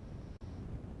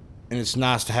 and it's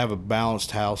nice to have a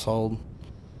balanced household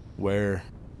where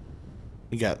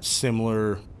you got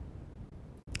similar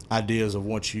ideas of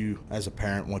what you, as a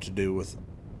parent, want to do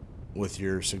with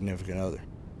your significant other.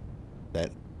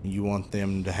 That you want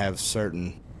them to have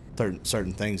certain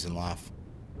things in life,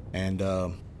 and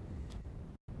Yeah,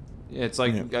 it's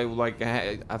like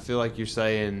I feel like you're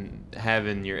saying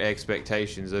having your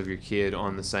expectations of your kid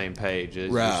on the same page as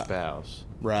your spouse.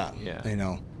 right, Yeah. you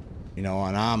know,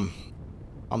 and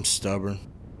I'm stubborn.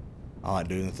 I like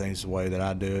doing the things the way that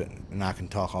I do it, and I can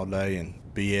talk all day and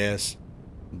BS,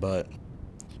 but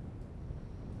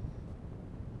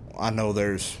I know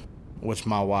which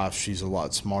my wife, she's a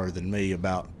lot smarter than me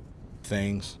about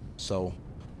things, so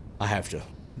I have to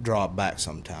draw it back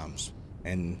sometimes.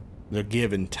 And the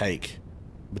give and take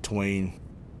between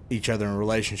each other in a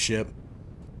relationship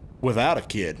without a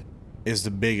kid is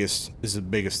the biggest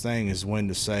thing, is when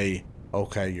to say,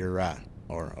 okay, you're right,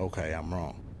 or okay, I'm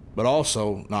wrong. But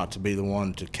also not to be the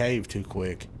one to cave too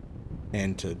quick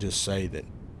and to just say that,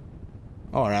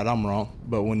 all right, I'm wrong,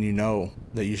 but when you know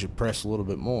that you should press a little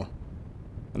bit more.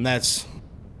 And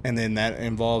then that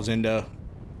involves into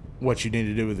what you need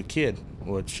to do with the kid,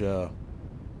 what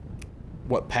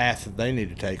path they need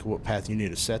to take, what path you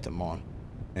need to set them on.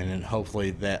 And then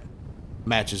hopefully that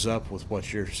matches up with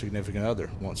what your significant other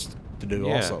wants to do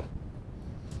also.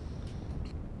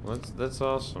 Well, that's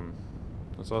awesome.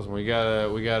 That's awesome. We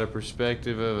got a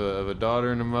perspective of a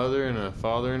daughter and a mother and a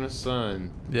father and a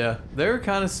son. Yeah, they're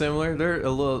kind of similar.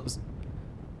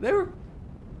 They were.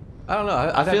 I don't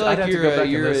know. I feel I'd like have to go back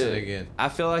and you're listen again. I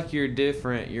feel like you're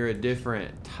different. You're a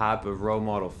different type of role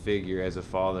model figure as a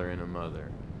father and a mother.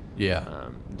 Yeah.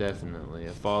 Definitely.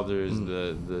 A father is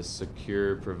the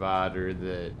secure provider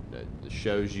that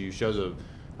shows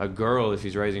a girl, if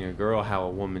he's raising a girl, how a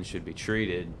woman should be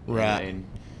treated. Right. And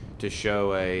to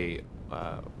show a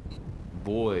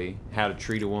boy how to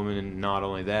treat a woman, and not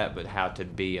only that, but how to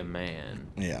be a man.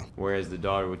 Yeah. Whereas the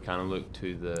daughter would kind of look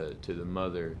to the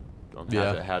mother on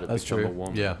how to that's become true. a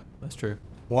woman. Yeah, that's true.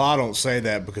 Well, I don't say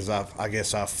that because I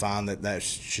guess I find that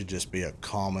should just be a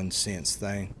common sense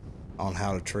thing on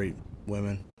how to treat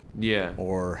women. Yeah.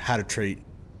 Or how to treat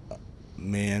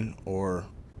men or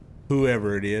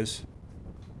whoever it is,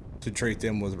 to treat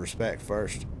them with respect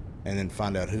first, and then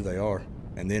find out who they are,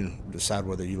 and then decide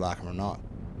whether you like them or not.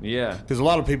 Yeah. Because a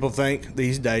lot of people think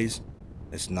these days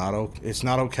it's not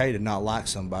okay to not like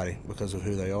somebody because of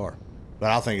who they are, but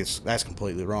I think that's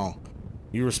completely wrong.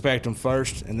 You respect them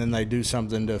first, and then they do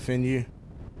something to offend you,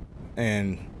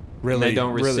 and really they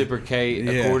don't reciprocate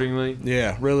accordingly.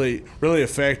 Yeah, really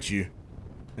affect you,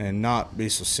 and not be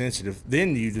so sensitive.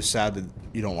 Then you decide that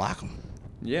you don't like them.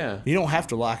 Yeah. You don't have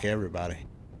to like everybody,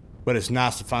 but it's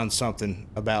nice to find something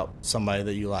about somebody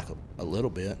that you like a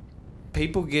little bit.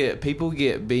 People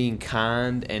get being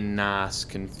kind and nice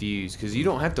confused, because you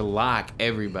don't have to like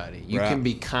everybody. You can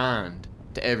be kind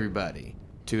to everybody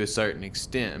to a certain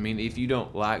extent. I mean, if you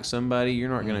don't like somebody, you're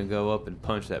not going to go up and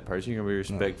punch that person. You're going to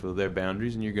be respectful of their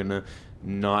boundaries, and you're going to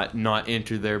not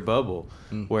enter their bubble.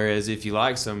 Whereas if you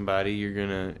like somebody, you're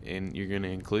going to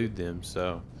include them.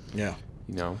 So Yeah.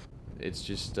 it's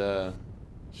just how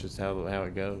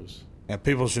it goes. Yeah,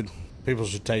 people should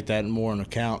take that more into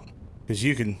account, because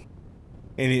you can,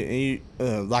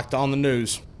 like on the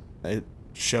news, it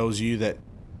shows you that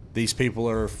these people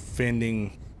are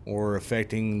offending or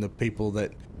affecting the people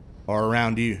that are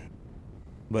around you,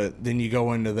 but then you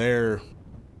go into their,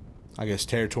 I guess,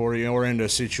 territory, or into a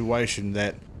situation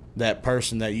that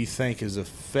person that you think is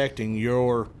affecting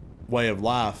your way of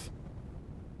life.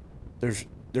 There's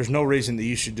no reason that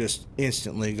you should just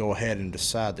instantly go ahead and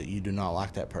decide that you do not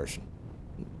like that person.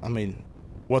 I mean,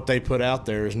 what they put out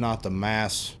there is not the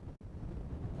mass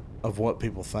of what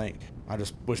people think. I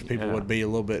just wish people would be a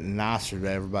little bit nicer to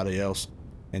everybody else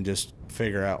and just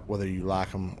figure out whether you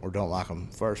like them or don't like them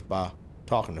first by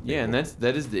talking to people. Yeah, and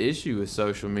that is the issue with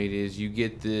social media, is you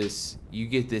get this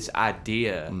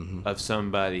idea of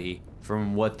somebody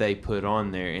from what they put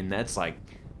on there, and that's like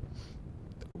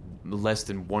less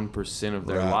than 1% of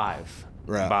their life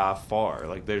by far.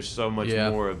 Like, there's so much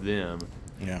more of them.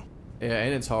 Yeah. Yeah,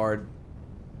 and it's hard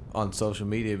on social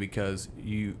media because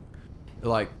you,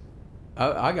 like,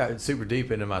 I got super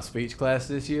deep into my speech class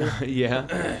this year.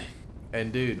 Yeah.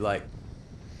 And dude, like,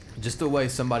 just the way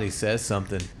somebody says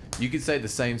something, you could say the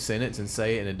same sentence and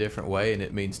say it in a different way, and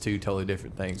it means two totally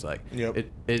different things. Like, Yep.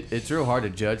 it's real hard to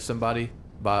judge somebody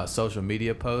by a social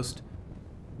media post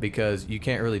because you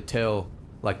can't really tell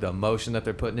like the emotion that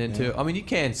they're putting into. Yeah. I mean, you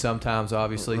can sometimes,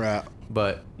 obviously, Right.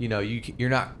 but you know, you're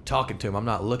not talking to them. I'm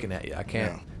not looking at you. I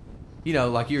can't. Yeah. You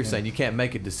know, like you were saying, you can't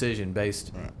make a decision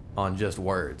based Right. on just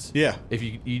words. Yeah. If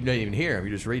you don't even hear them,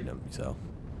 you're just reading them. So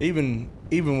Even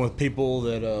with people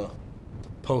that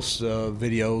post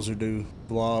videos or do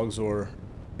vlogs or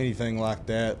anything like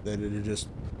that it just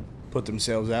put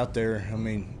themselves out there. I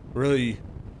mean, really,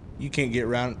 you can't get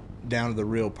down to the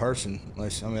real person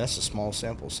unless, I mean, that's a small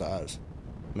sample size.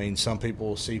 I mean, some people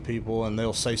will see people and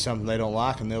they'll say something they don't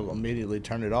like and they'll immediately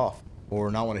turn it off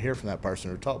or not want to hear from that person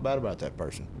or talk bad about that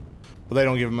person. But they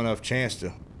don't give them enough chance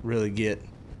to really get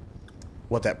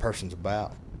what that person's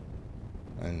about.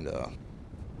 And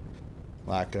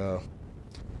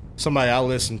somebody I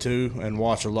listen to and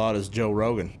watch a lot is Joe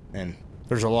Rogan, and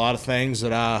there's a lot of things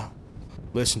that I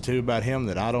listen to about him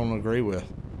that I don't agree with,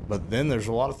 but then there's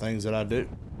a lot of things that I do,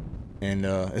 and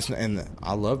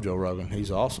I love Joe Rogan.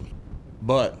 He's awesome,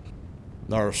 but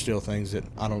there are still things that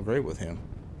I don't agree with him.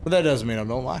 But that doesn't mean I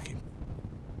don't like him.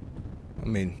 I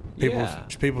mean,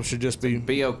 people should just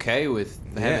Be okay with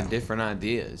having Yeah. different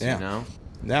ideas, Yeah. you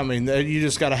know? I mean, you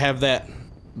just got to have that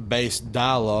base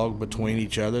dialogue between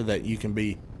each other that you can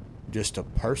be just a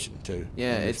person too.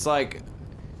 Yeah, it's like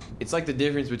the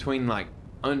difference between like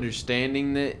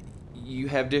understanding that you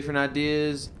have different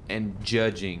ideas and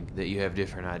judging that you have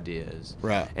different ideas.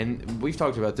 Right. And we've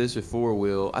talked about this before,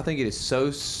 Will. I think it is so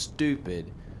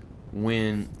stupid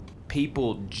when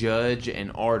people judge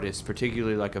an artist,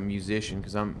 particularly like a musician,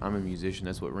 because I'm a musician,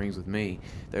 that's what rings with me.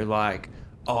 They're like,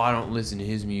 oh, I don't listen to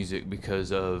his music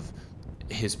because of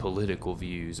his political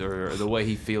views or the way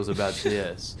he feels about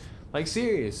this. Like,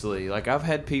 seriously, like I've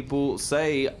had people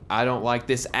say I don't like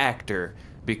this actor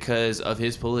because of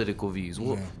his political views.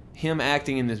 Well, Yeah. him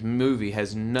acting in this movie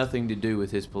has nothing to do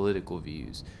with his political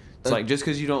views. It's like, just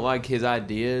because you don't like his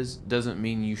ideas doesn't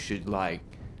mean you should like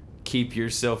keep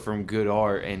yourself from good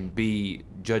art and be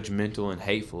judgmental and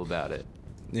hateful about it.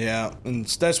 Yeah, and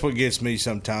that's what gets me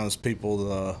sometimes. People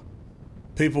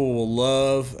will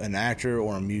love an actor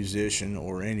or a musician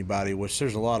or anybody, which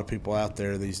there's a lot of people out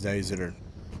there these days that are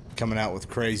coming out with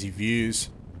crazy views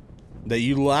that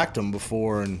you liked them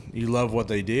before and you love what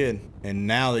they did, and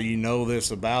now that you know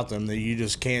this about them, that you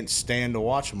just can't stand to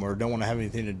watch them or don't want to have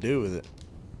anything to do with it.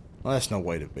 Well, that's no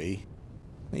way to be.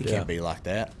 You can't be like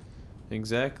that.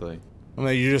 Exactly. I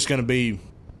mean, you're just going to be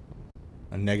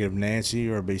a negative Nancy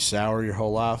or be sour your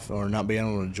whole life or not being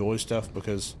able to enjoy stuff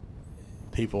because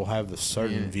people have this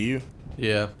certain view.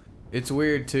 yeah, it's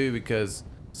weird too because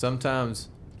sometimes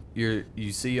you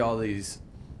see all these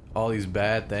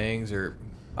bad things or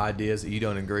ideas that you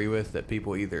don't agree with that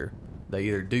people either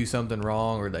do something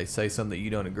wrong or they say something that you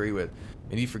don't agree with,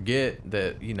 and you forget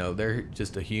that they're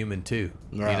just a human too.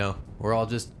 Right. We're all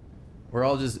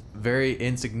just very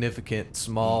insignificant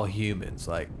small humans.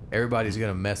 Like, everybody's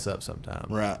gonna mess up sometime.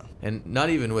 Right. And not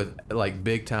even with like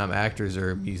big time actors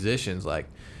or musicians. Like,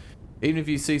 even if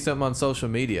you see something on social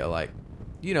media, like,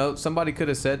 somebody could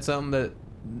have said something that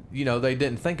they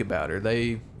didn't think about, or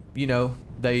they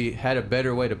had a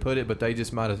better way to put it, but they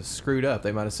just might have screwed up.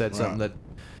 They might have said something that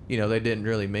they didn't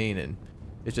really mean, and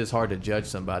it's just hard to judge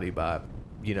somebody by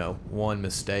one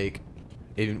mistake,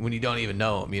 even when you don't even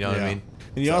know them. You know what I mean?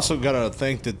 And you also got to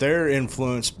think that they're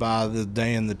influenced by the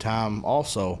day and the time,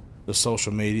 also the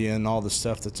social media and all the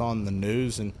stuff that's on the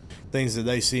news and things that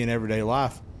they see in everyday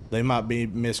life. They might be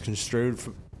misconstrued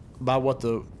by what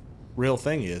the real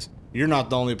thing is. You're not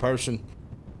the only person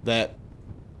that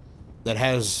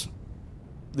has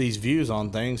these views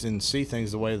on things and see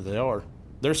things the way that they are.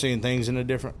 They're seeing things in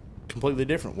a completely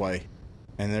different way,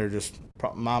 and they're just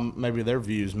maybe their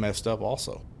views messed up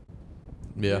also.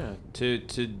 Yeah. To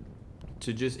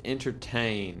just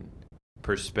entertain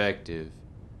perspective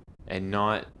and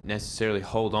not necessarily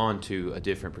hold on to a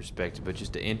different perspective, but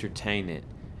just to entertain it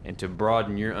and to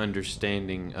broaden your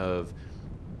understanding of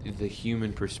the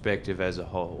human perspective as a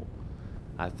whole,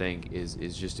 I think is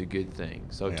just a good thing.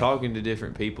 So talking to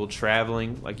different people,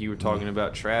 traveling, like you were talking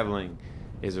about, traveling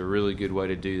is a really good way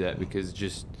to do that, because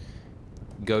just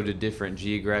go to different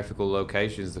geographical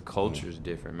locations, the culture is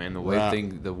different, man.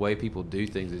 The way people do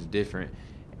things is different.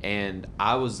 And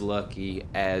I was lucky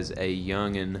as a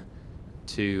youngin'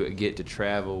 to get to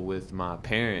travel with my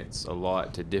parents a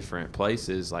lot to different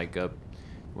places. Like I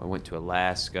went to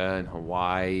Alaska and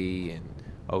Hawaii, and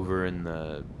over in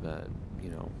the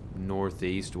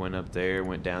Northeast, went up there,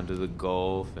 went down to the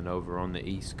Gulf and over on the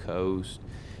East Coast,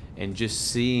 and just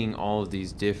seeing all of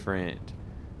these different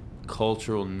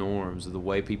cultural norms, the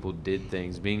way people did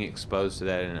things, being exposed to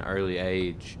that at an early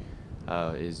age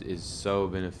is so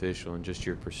beneficial in just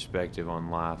your perspective on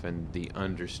life and the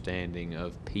understanding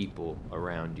of people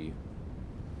around you.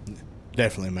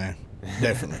 Definitely, man.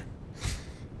 Definitely.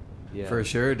 Yeah. For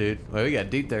sure, dude. Well, we got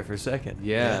deep there for a second.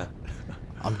 Yeah.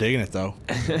 I'm digging it though.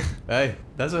 Hey,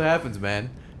 that's what happens, man.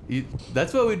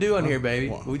 That's what we do on here, baby.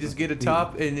 Well, We just get a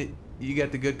top, and you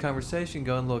got the good conversation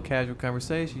going, a little casual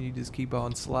conversation. You just keep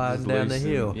on sliding Just down the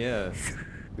loosen- hill. Yeah.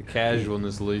 The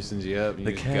casualness loosens you up. And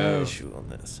The you just go.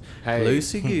 casualness. Hey.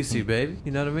 Loosey goosey, baby.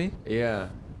 You know what I mean? Yeah.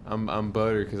 I'm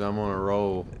butter because I'm on a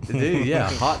roll. Dude, yeah,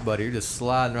 hot butter. You're just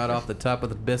sliding right off the top of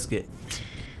the biscuit.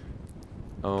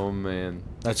 Oh man.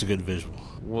 That's a good visual.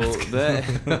 Well, that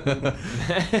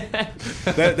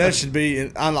That should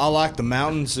be. I like the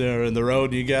mountains and the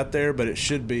road you got there, but it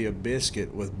should be a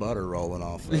biscuit with butter rolling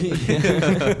off of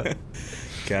it.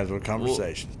 Casual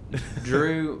conversation.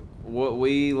 Drew, what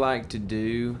we like to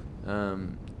do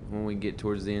when we get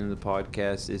towards the end of the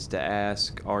podcast is to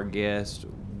ask our guest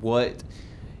what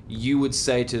you would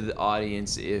say to the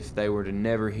audience if they were to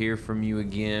never hear from you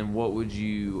again. What would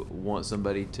you want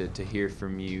somebody to hear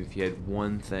from you if you had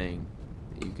one thing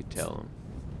that you could tell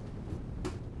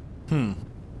them?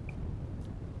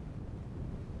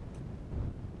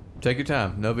 Take your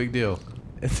time. No big deal.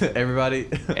 Everybody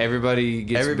Gets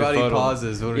everybody befuddled.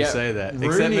 pauses when we say that.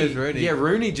 Except Rooney, Ms. Rooney. Yeah,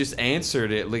 Rooney just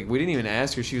answered it. Like, we didn't even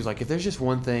ask her. She was like, if there's just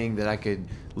one thing that I could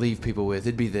leave people with,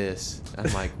 it'd be this.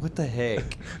 I'm like, what the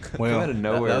heck? Well, Come out of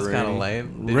nowhere, that was kind of Rooney.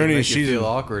 lame. Did Rooney, it make she's you feel a-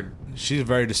 awkward? She's a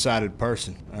very decided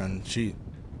person, and she's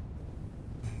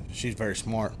very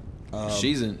smart.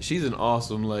 She's an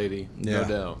awesome lady, no Yeah.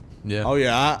 doubt. Yeah. Oh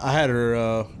yeah, I had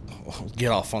her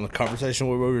get off on the conversation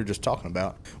what we were just talking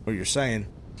about, what you're saying.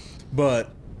 But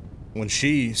when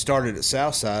she started at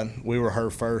Southside, we were her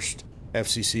first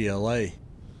FCCLA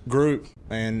group,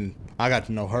 and I got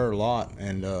to know her a lot,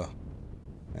 and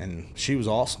she was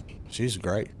awesome. She's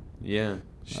great. Yeah,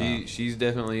 she's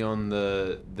definitely on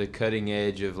the cutting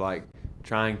edge of like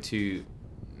trying to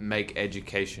make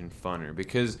education funner,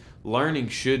 because learning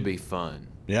should be fun.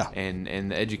 Yeah.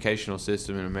 And the educational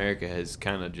system in America has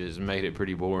kind of just made it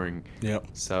pretty boring. Yep.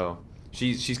 So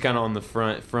she's kind of on the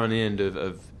front end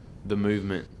of the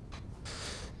movement.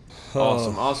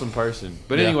 Awesome person.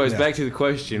 But Yeah, anyways, yeah. back to the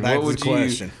question. Back What to the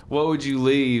question. what would you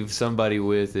leave somebody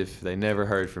with if they never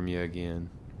heard from you again?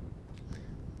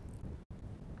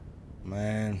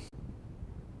 Man.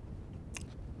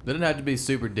 Doesn't have to be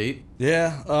super deep.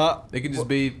 Yeah. It can just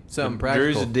be something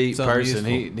practical. Drew's a deep something person.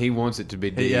 useful. He wants it to be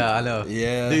deep. Yeah, I know.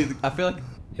 Yeah. Dude, I feel like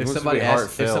if wants to somebody be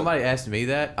asked heartfelt. me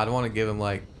that, I'd want to give them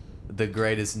like the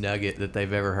greatest nugget that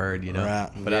they've ever heard, you know. Right.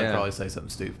 But I'd Yeah. probably say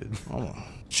something stupid. I'm gonna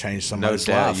change somebody's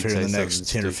doubt life you'd here in say the next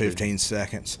something 10 or stupid. 15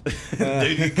 seconds.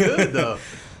 Dude, you could though.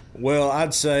 Well,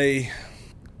 I'd say,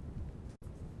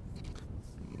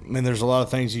 I mean, there's a lot of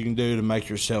things you can do to make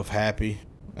yourself happy,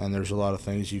 and there's a lot of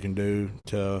things you can do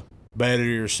to better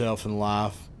yourself in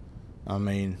life. I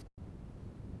mean,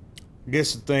 I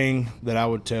guess the thing that I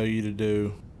would tell you to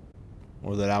do,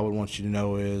 or that I would want you to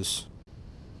know, is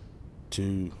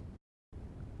to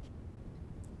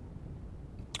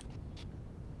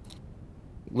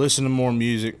listen to more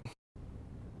music,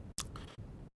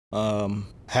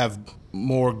 have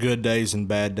more good days and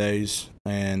bad days,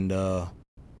 and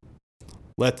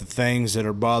let the things that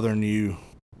are bothering you,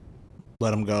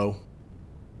 let them go.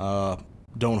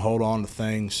 Don't hold on to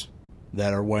things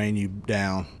that are weighing you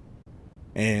down.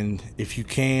 And if you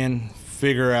can,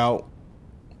 figure out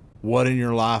what in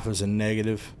your life is a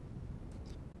negative.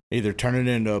 Either turn it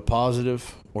into a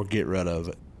positive or get rid of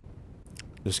it.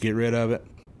 Just get rid of it.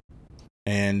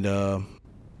 And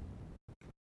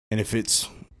if it's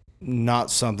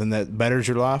not something that betters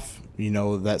your life, you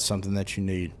know that's something that you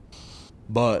need.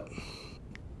 But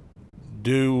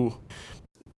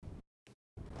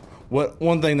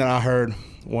one thing that I heard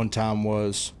one time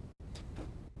was,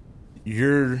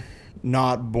 you're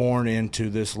not born into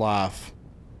this life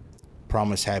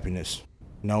promised happiness.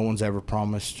 No one's ever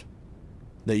promised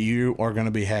that you are going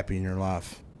to be happy in your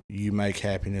life. You make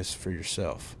happiness for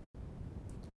yourself.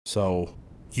 So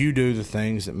you do the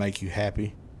things that make you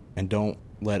happy, and don't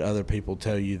let other people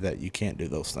tell you that you can't do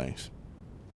those things.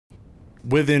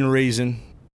 Within reason,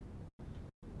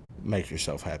 make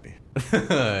yourself happy.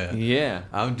 Yeah.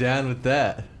 I'm down with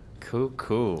that.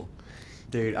 Cool.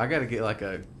 Dude, I got to get like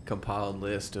a compiled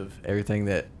list of everything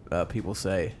that people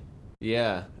say.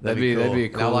 Yeah. That'd be cool. That'd be a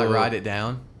cool. And I'll like little- write it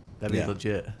down. That'd be Yeah.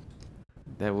 legit.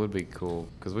 That would be cool,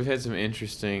 because we've had some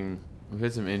interesting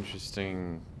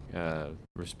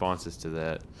responses to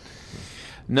that.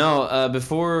 No,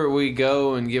 before we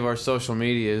go and give our social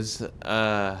medias,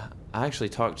 I actually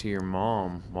talked to your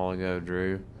mom a while ago,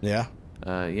 Drew. Yeah.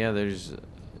 Yeah, there's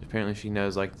apparently she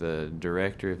knows like the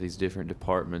director of these different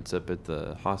departments up at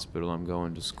the hospital I'm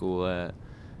going to school at.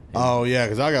 Oh yeah,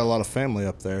 because I got a lot of family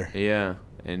up there. Yeah,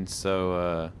 and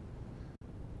so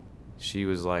she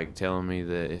was like telling me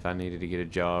that if I needed to get a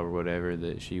job or whatever,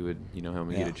 that she would, help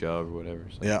me get a job or whatever.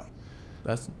 So. Yeah.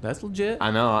 That's legit.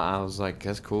 I know. I was like,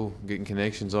 that's cool. Getting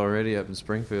connections already up in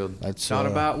Springfield. That's It's not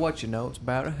about what you know, it's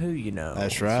about who you know.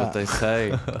 That's right. That's what they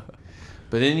say.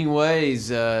 But anyways,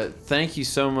 thank you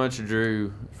so much,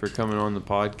 Drew, for coming on the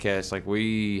podcast. Like,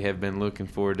 we have been looking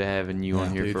forward to having you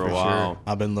on here dude, for a for while. sure.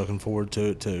 I've been looking forward to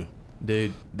it too.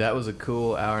 Dude, that was a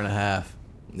cool hour and a half.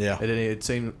 Yeah. It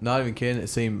seemed, not even kidding, it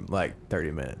seemed like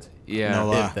 30 minutes. Yeah. No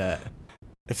lie. If that.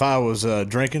 If I was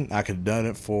drinking, I could have done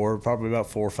it for probably about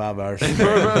 4 or 5 hours.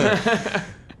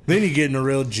 Then you get into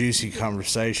real juicy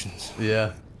conversations,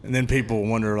 Yeah. and then people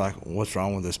wonder like, "What's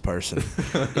wrong with this person?"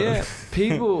 Yeah.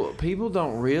 People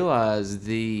don't realize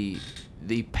the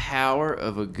power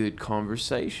of a good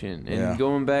conversation. And Yeah.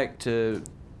 going back to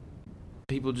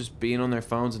people just being on their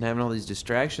phones and having all these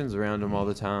distractions around them all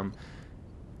the time,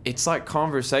 it's like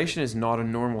conversation is not a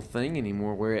normal thing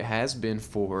anymore, where it has been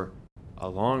for a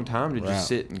long time to Right. just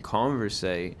sit and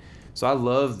conversate. So I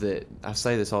love that, I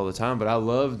say this all the time, but I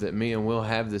love that me and Will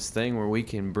have this thing where we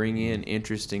can bring in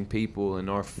interesting people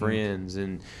and our friends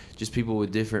and just people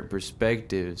with different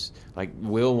perspectives. Like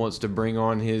Will wants to bring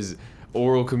on his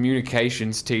oral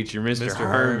communications teacher, Mr.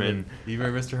 Herman. You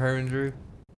remember Mr. Herman, Drew?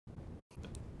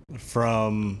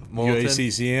 From Moulton?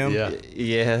 UACCM. Yeah.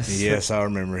 Yes. Yes, I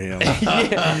remember him. Yeah,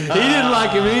 he didn't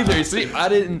like him either. See, I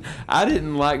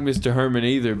didn't like Mr. Herman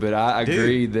either, but I Dude,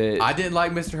 agree that I didn't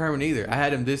like Mr. Herman either. I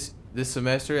had him this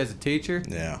semester as a teacher.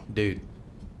 Yeah. Dude.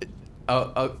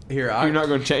 Here, you're not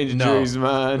going to change No. Drew's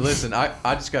mind. Listen,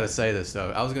 I just got to say this,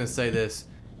 though. I was going to say this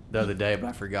the other day, but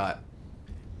I forgot.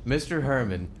 Mr.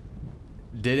 Herman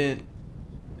didn't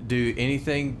do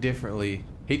anything differently.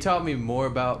 He taught me more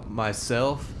about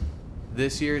myself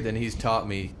this year than he's taught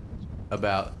me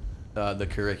about the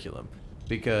curriculum.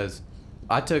 Because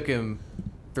I took him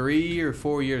 3 or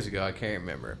 4 years ago, I can't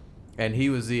remember. And he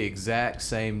was the exact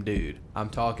same dude. I'm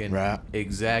talking Right.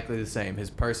 exactly the same. His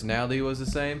personality was the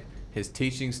same. His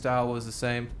teaching style was the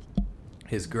same.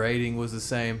 His grading was the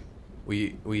same.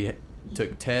 We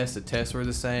took tests. The tests were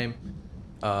the same.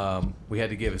 We had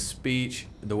to give a speech.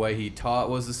 The way he taught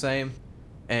was the same.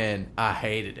 And I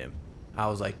hated him. I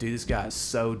was like, dude, this guy is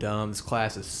so dumb. This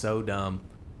class is so dumb.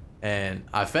 And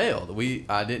I failed.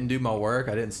 I didn't do my work.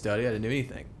 I didn't study. I didn't do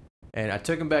anything. And I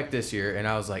took him back this year, and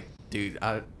I was like, dude,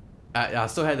 I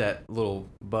still had that little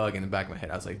bug in the back of my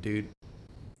head. I was like, dude,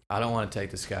 I don't want to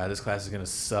take this guy. This class is going to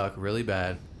suck really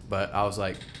bad. But I was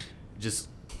like,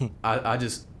 I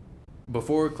just,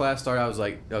 before class started, I was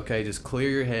like, okay, just clear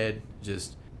your head.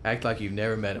 Just act like you've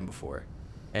never met him before.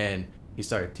 And he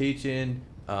started teaching.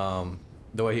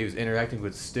 The way he was interacting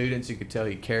with students, you could tell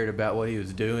he cared about what he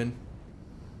was doing.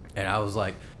 And I was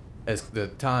like, as the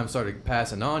time started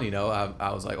passing on,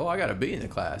 I was like, oh, I got a B in the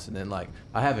class. And then, like,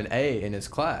 I have an A in his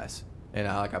class. And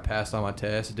I passed all my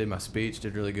tests, did my speech,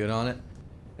 did really good on it.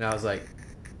 And I was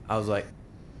like,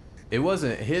 it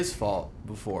wasn't his fault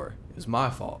before. It was my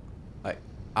fault. Like,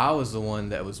 I was the one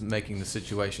that was making the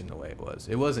situation the way it was.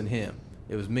 It wasn't him.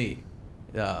 It was me.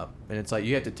 And it's like,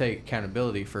 you have to take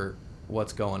accountability for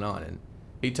what's going on. And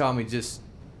he taught me this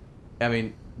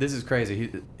is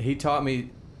crazy. He taught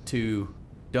me to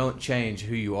don't change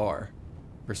who you are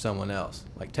for someone else.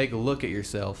 Like, take a look at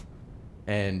yourself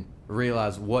and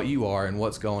realize what you are and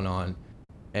what's going on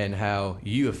and how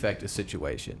you affect a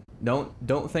situation. Don't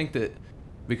think that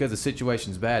because the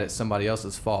situation's bad, it's somebody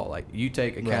else's fault. Like, you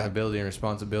take accountability and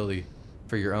responsibility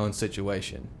for your own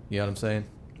situation. You know what I'm saying?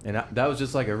 And that was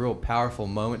just like a real powerful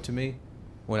moment to me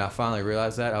when I finally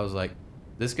realized that. I was like,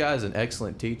 this guy is an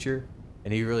excellent teacher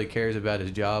and he really cares about his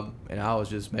job. And I was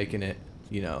just making it,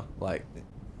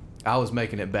 I was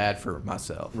making it bad for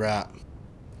myself. Right.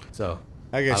 So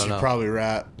I guess don't you're know. probably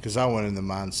right, because I went in the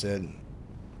mindset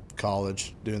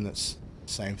college doing this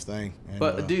same thing. And,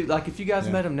 But dude, like, if you guys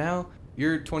yeah. met him now,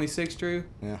 you're 26, Drew.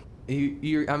 Yeah.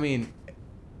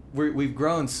 We've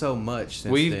grown so much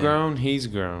since we've then. grown, he's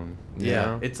grown. you Yeah,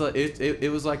 know? it's like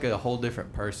it was like a whole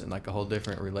different person, like a whole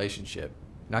different relationship.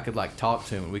 And I could like talk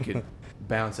to him, and we could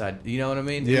bounce out. You know what I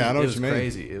mean? Yeah, I know it what was you mean.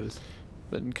 crazy. It was.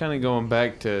 But kind of going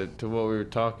back to what we were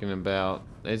talking about,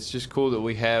 it's just cool that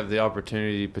we have the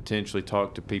opportunity to potentially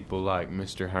talk to people like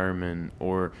Mr. Herman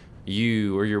or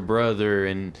you or your brother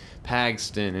and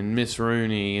Paxton and Miss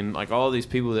Rooney and like all these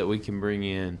people that we can bring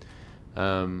in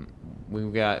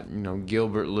We've got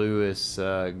Gilbert Lewis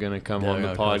gonna come on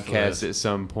the podcast at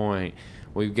some point.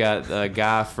 We've got a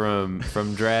guy from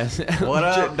Drass. What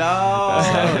up,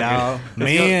 dog? No,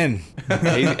 man.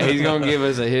 He's gonna give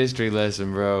us a history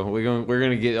lesson, bro. We're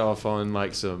gonna get off on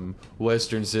like some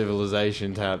Western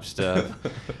civilization type stuff.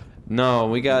 No,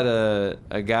 we got a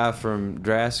guy from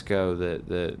Drasco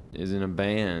that is in a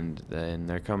band, and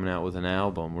they're coming out with an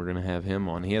album. We're gonna have him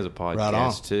on. He has a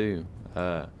podcast too.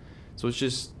 So it's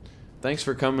just thanks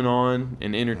for coming on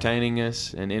and entertaining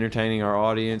us and entertaining our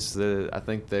audience. I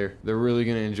think they're really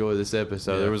gonna enjoy this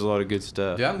episode. Yeah. There was a lot of good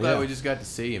stuff. Yeah, I'm glad we just got to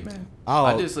see you, man. Oh.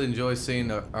 I just enjoy seeing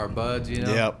our buds.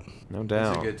 Yep. No It's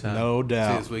doubt. a good time. No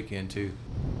doubt. See this weekend too.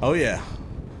 Oh yeah.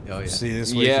 Oh yeah. See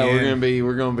this weekend. Yeah, we're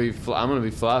gonna be. I'm gonna be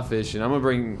fly fishing. I'm gonna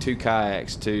bring 2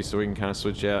 kayaks too, so we can kind of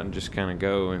switch out and just kind of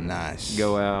go and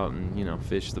go out and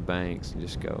fish the banks and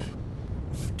just go.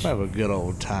 Have a good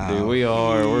old time. Dude, we're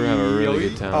gonna have a really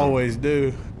good time. Always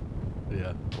do.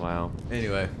 Yeah. Wow.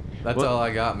 Anyway, that's Well, all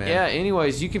I got, man. Yeah.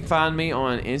 Anyways, you can find me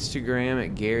on Instagram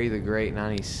at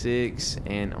GaryTheGreat96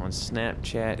 and on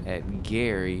Snapchat at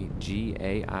Gary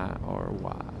Gairy.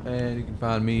 And you can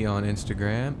find me on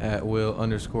Instagram at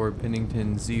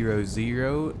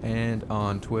Will_Pennington00 and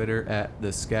on Twitter at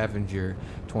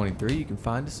TheScavenger23. You can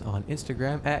find us on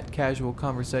Instagram at Casual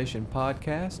Conversation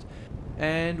Podcast.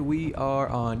 And we are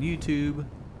on YouTube.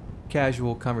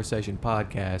 Casual Conversation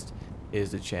Podcast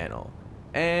is the channel.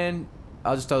 And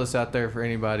I'll just throw this out there for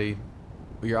anybody.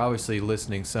 You're obviously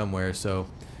listening somewhere, so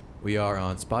we are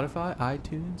on Spotify,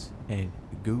 iTunes, and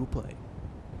Google Play.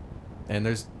 And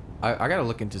there's I gotta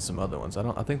look into some other ones.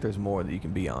 I think there's more that you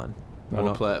can be on.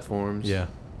 More platforms. Yeah.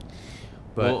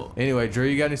 But Well- anyway, Drew,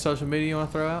 you got any social media you want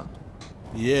to throw out?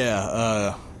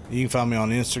 Yeah. You can find me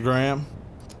on Instagram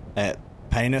at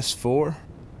Paynis4.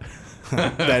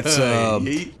 That's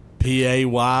Yeet.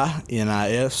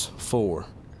 PAYNIS 4.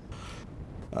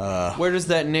 Where does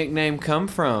that nickname come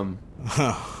from?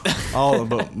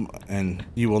 And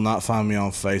you will not find me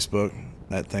on Facebook.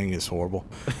 That thing is horrible.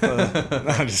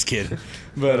 I'm just kidding.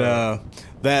 But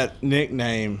that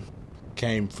nickname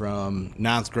came from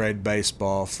 9th grade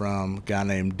baseball from a guy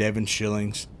named Devin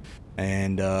Schillings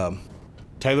and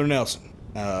Taylor Nelson.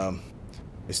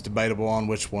 It's debatable on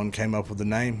which one came up with the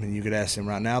name, and you could ask them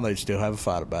right now. They'd still have a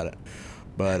fight about it.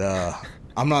 But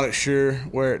I'm not sure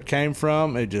where it came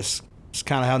from. It's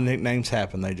kind of how nicknames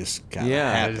happen. They just kind of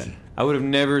happen. I would have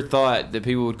never thought that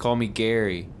people would call me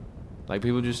Gary. Like,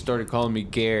 people just started calling me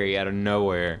Gary out of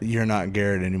nowhere. You're not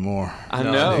Garrett anymore. I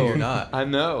No, know. dude, you're not. I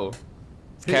know.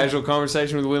 It's casual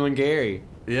conversation with Will and Gary.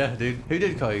 Yeah, dude. Who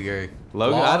did call you Gary?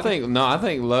 Logan, Log? I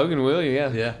think Logan will, yeah.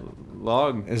 Yeah.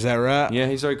 Log. Is that right? Yeah,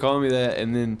 he started calling me that,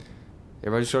 and then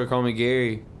everybody started calling me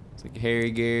Gary. It's like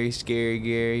Harry Gary, Scary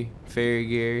Gary, Fairy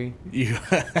Gary. You,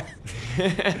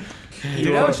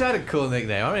 Dude, I wish I had a cool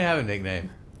nickname. I don't even have a nickname.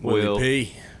 Will. Willie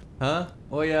P. Huh?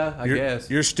 Well, yeah, I guess.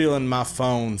 You're stealing my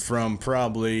phone from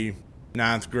probably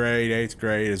 9th grade, 8th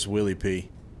grade as Willie P.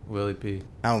 Willie P.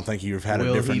 I don't think you've had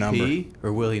Will a different he number. pee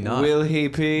or will he not? Will he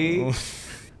pee?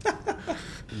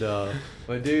 No.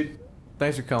 But, dude,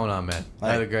 thanks for coming on, man.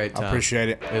 I had a great time. I appreciate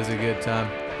it. It was a good time.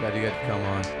 Glad you got to come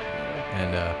on.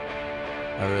 And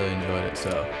I really enjoyed it.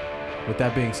 So, with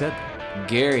that being said,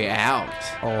 Gary out.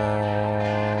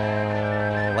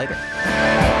 later.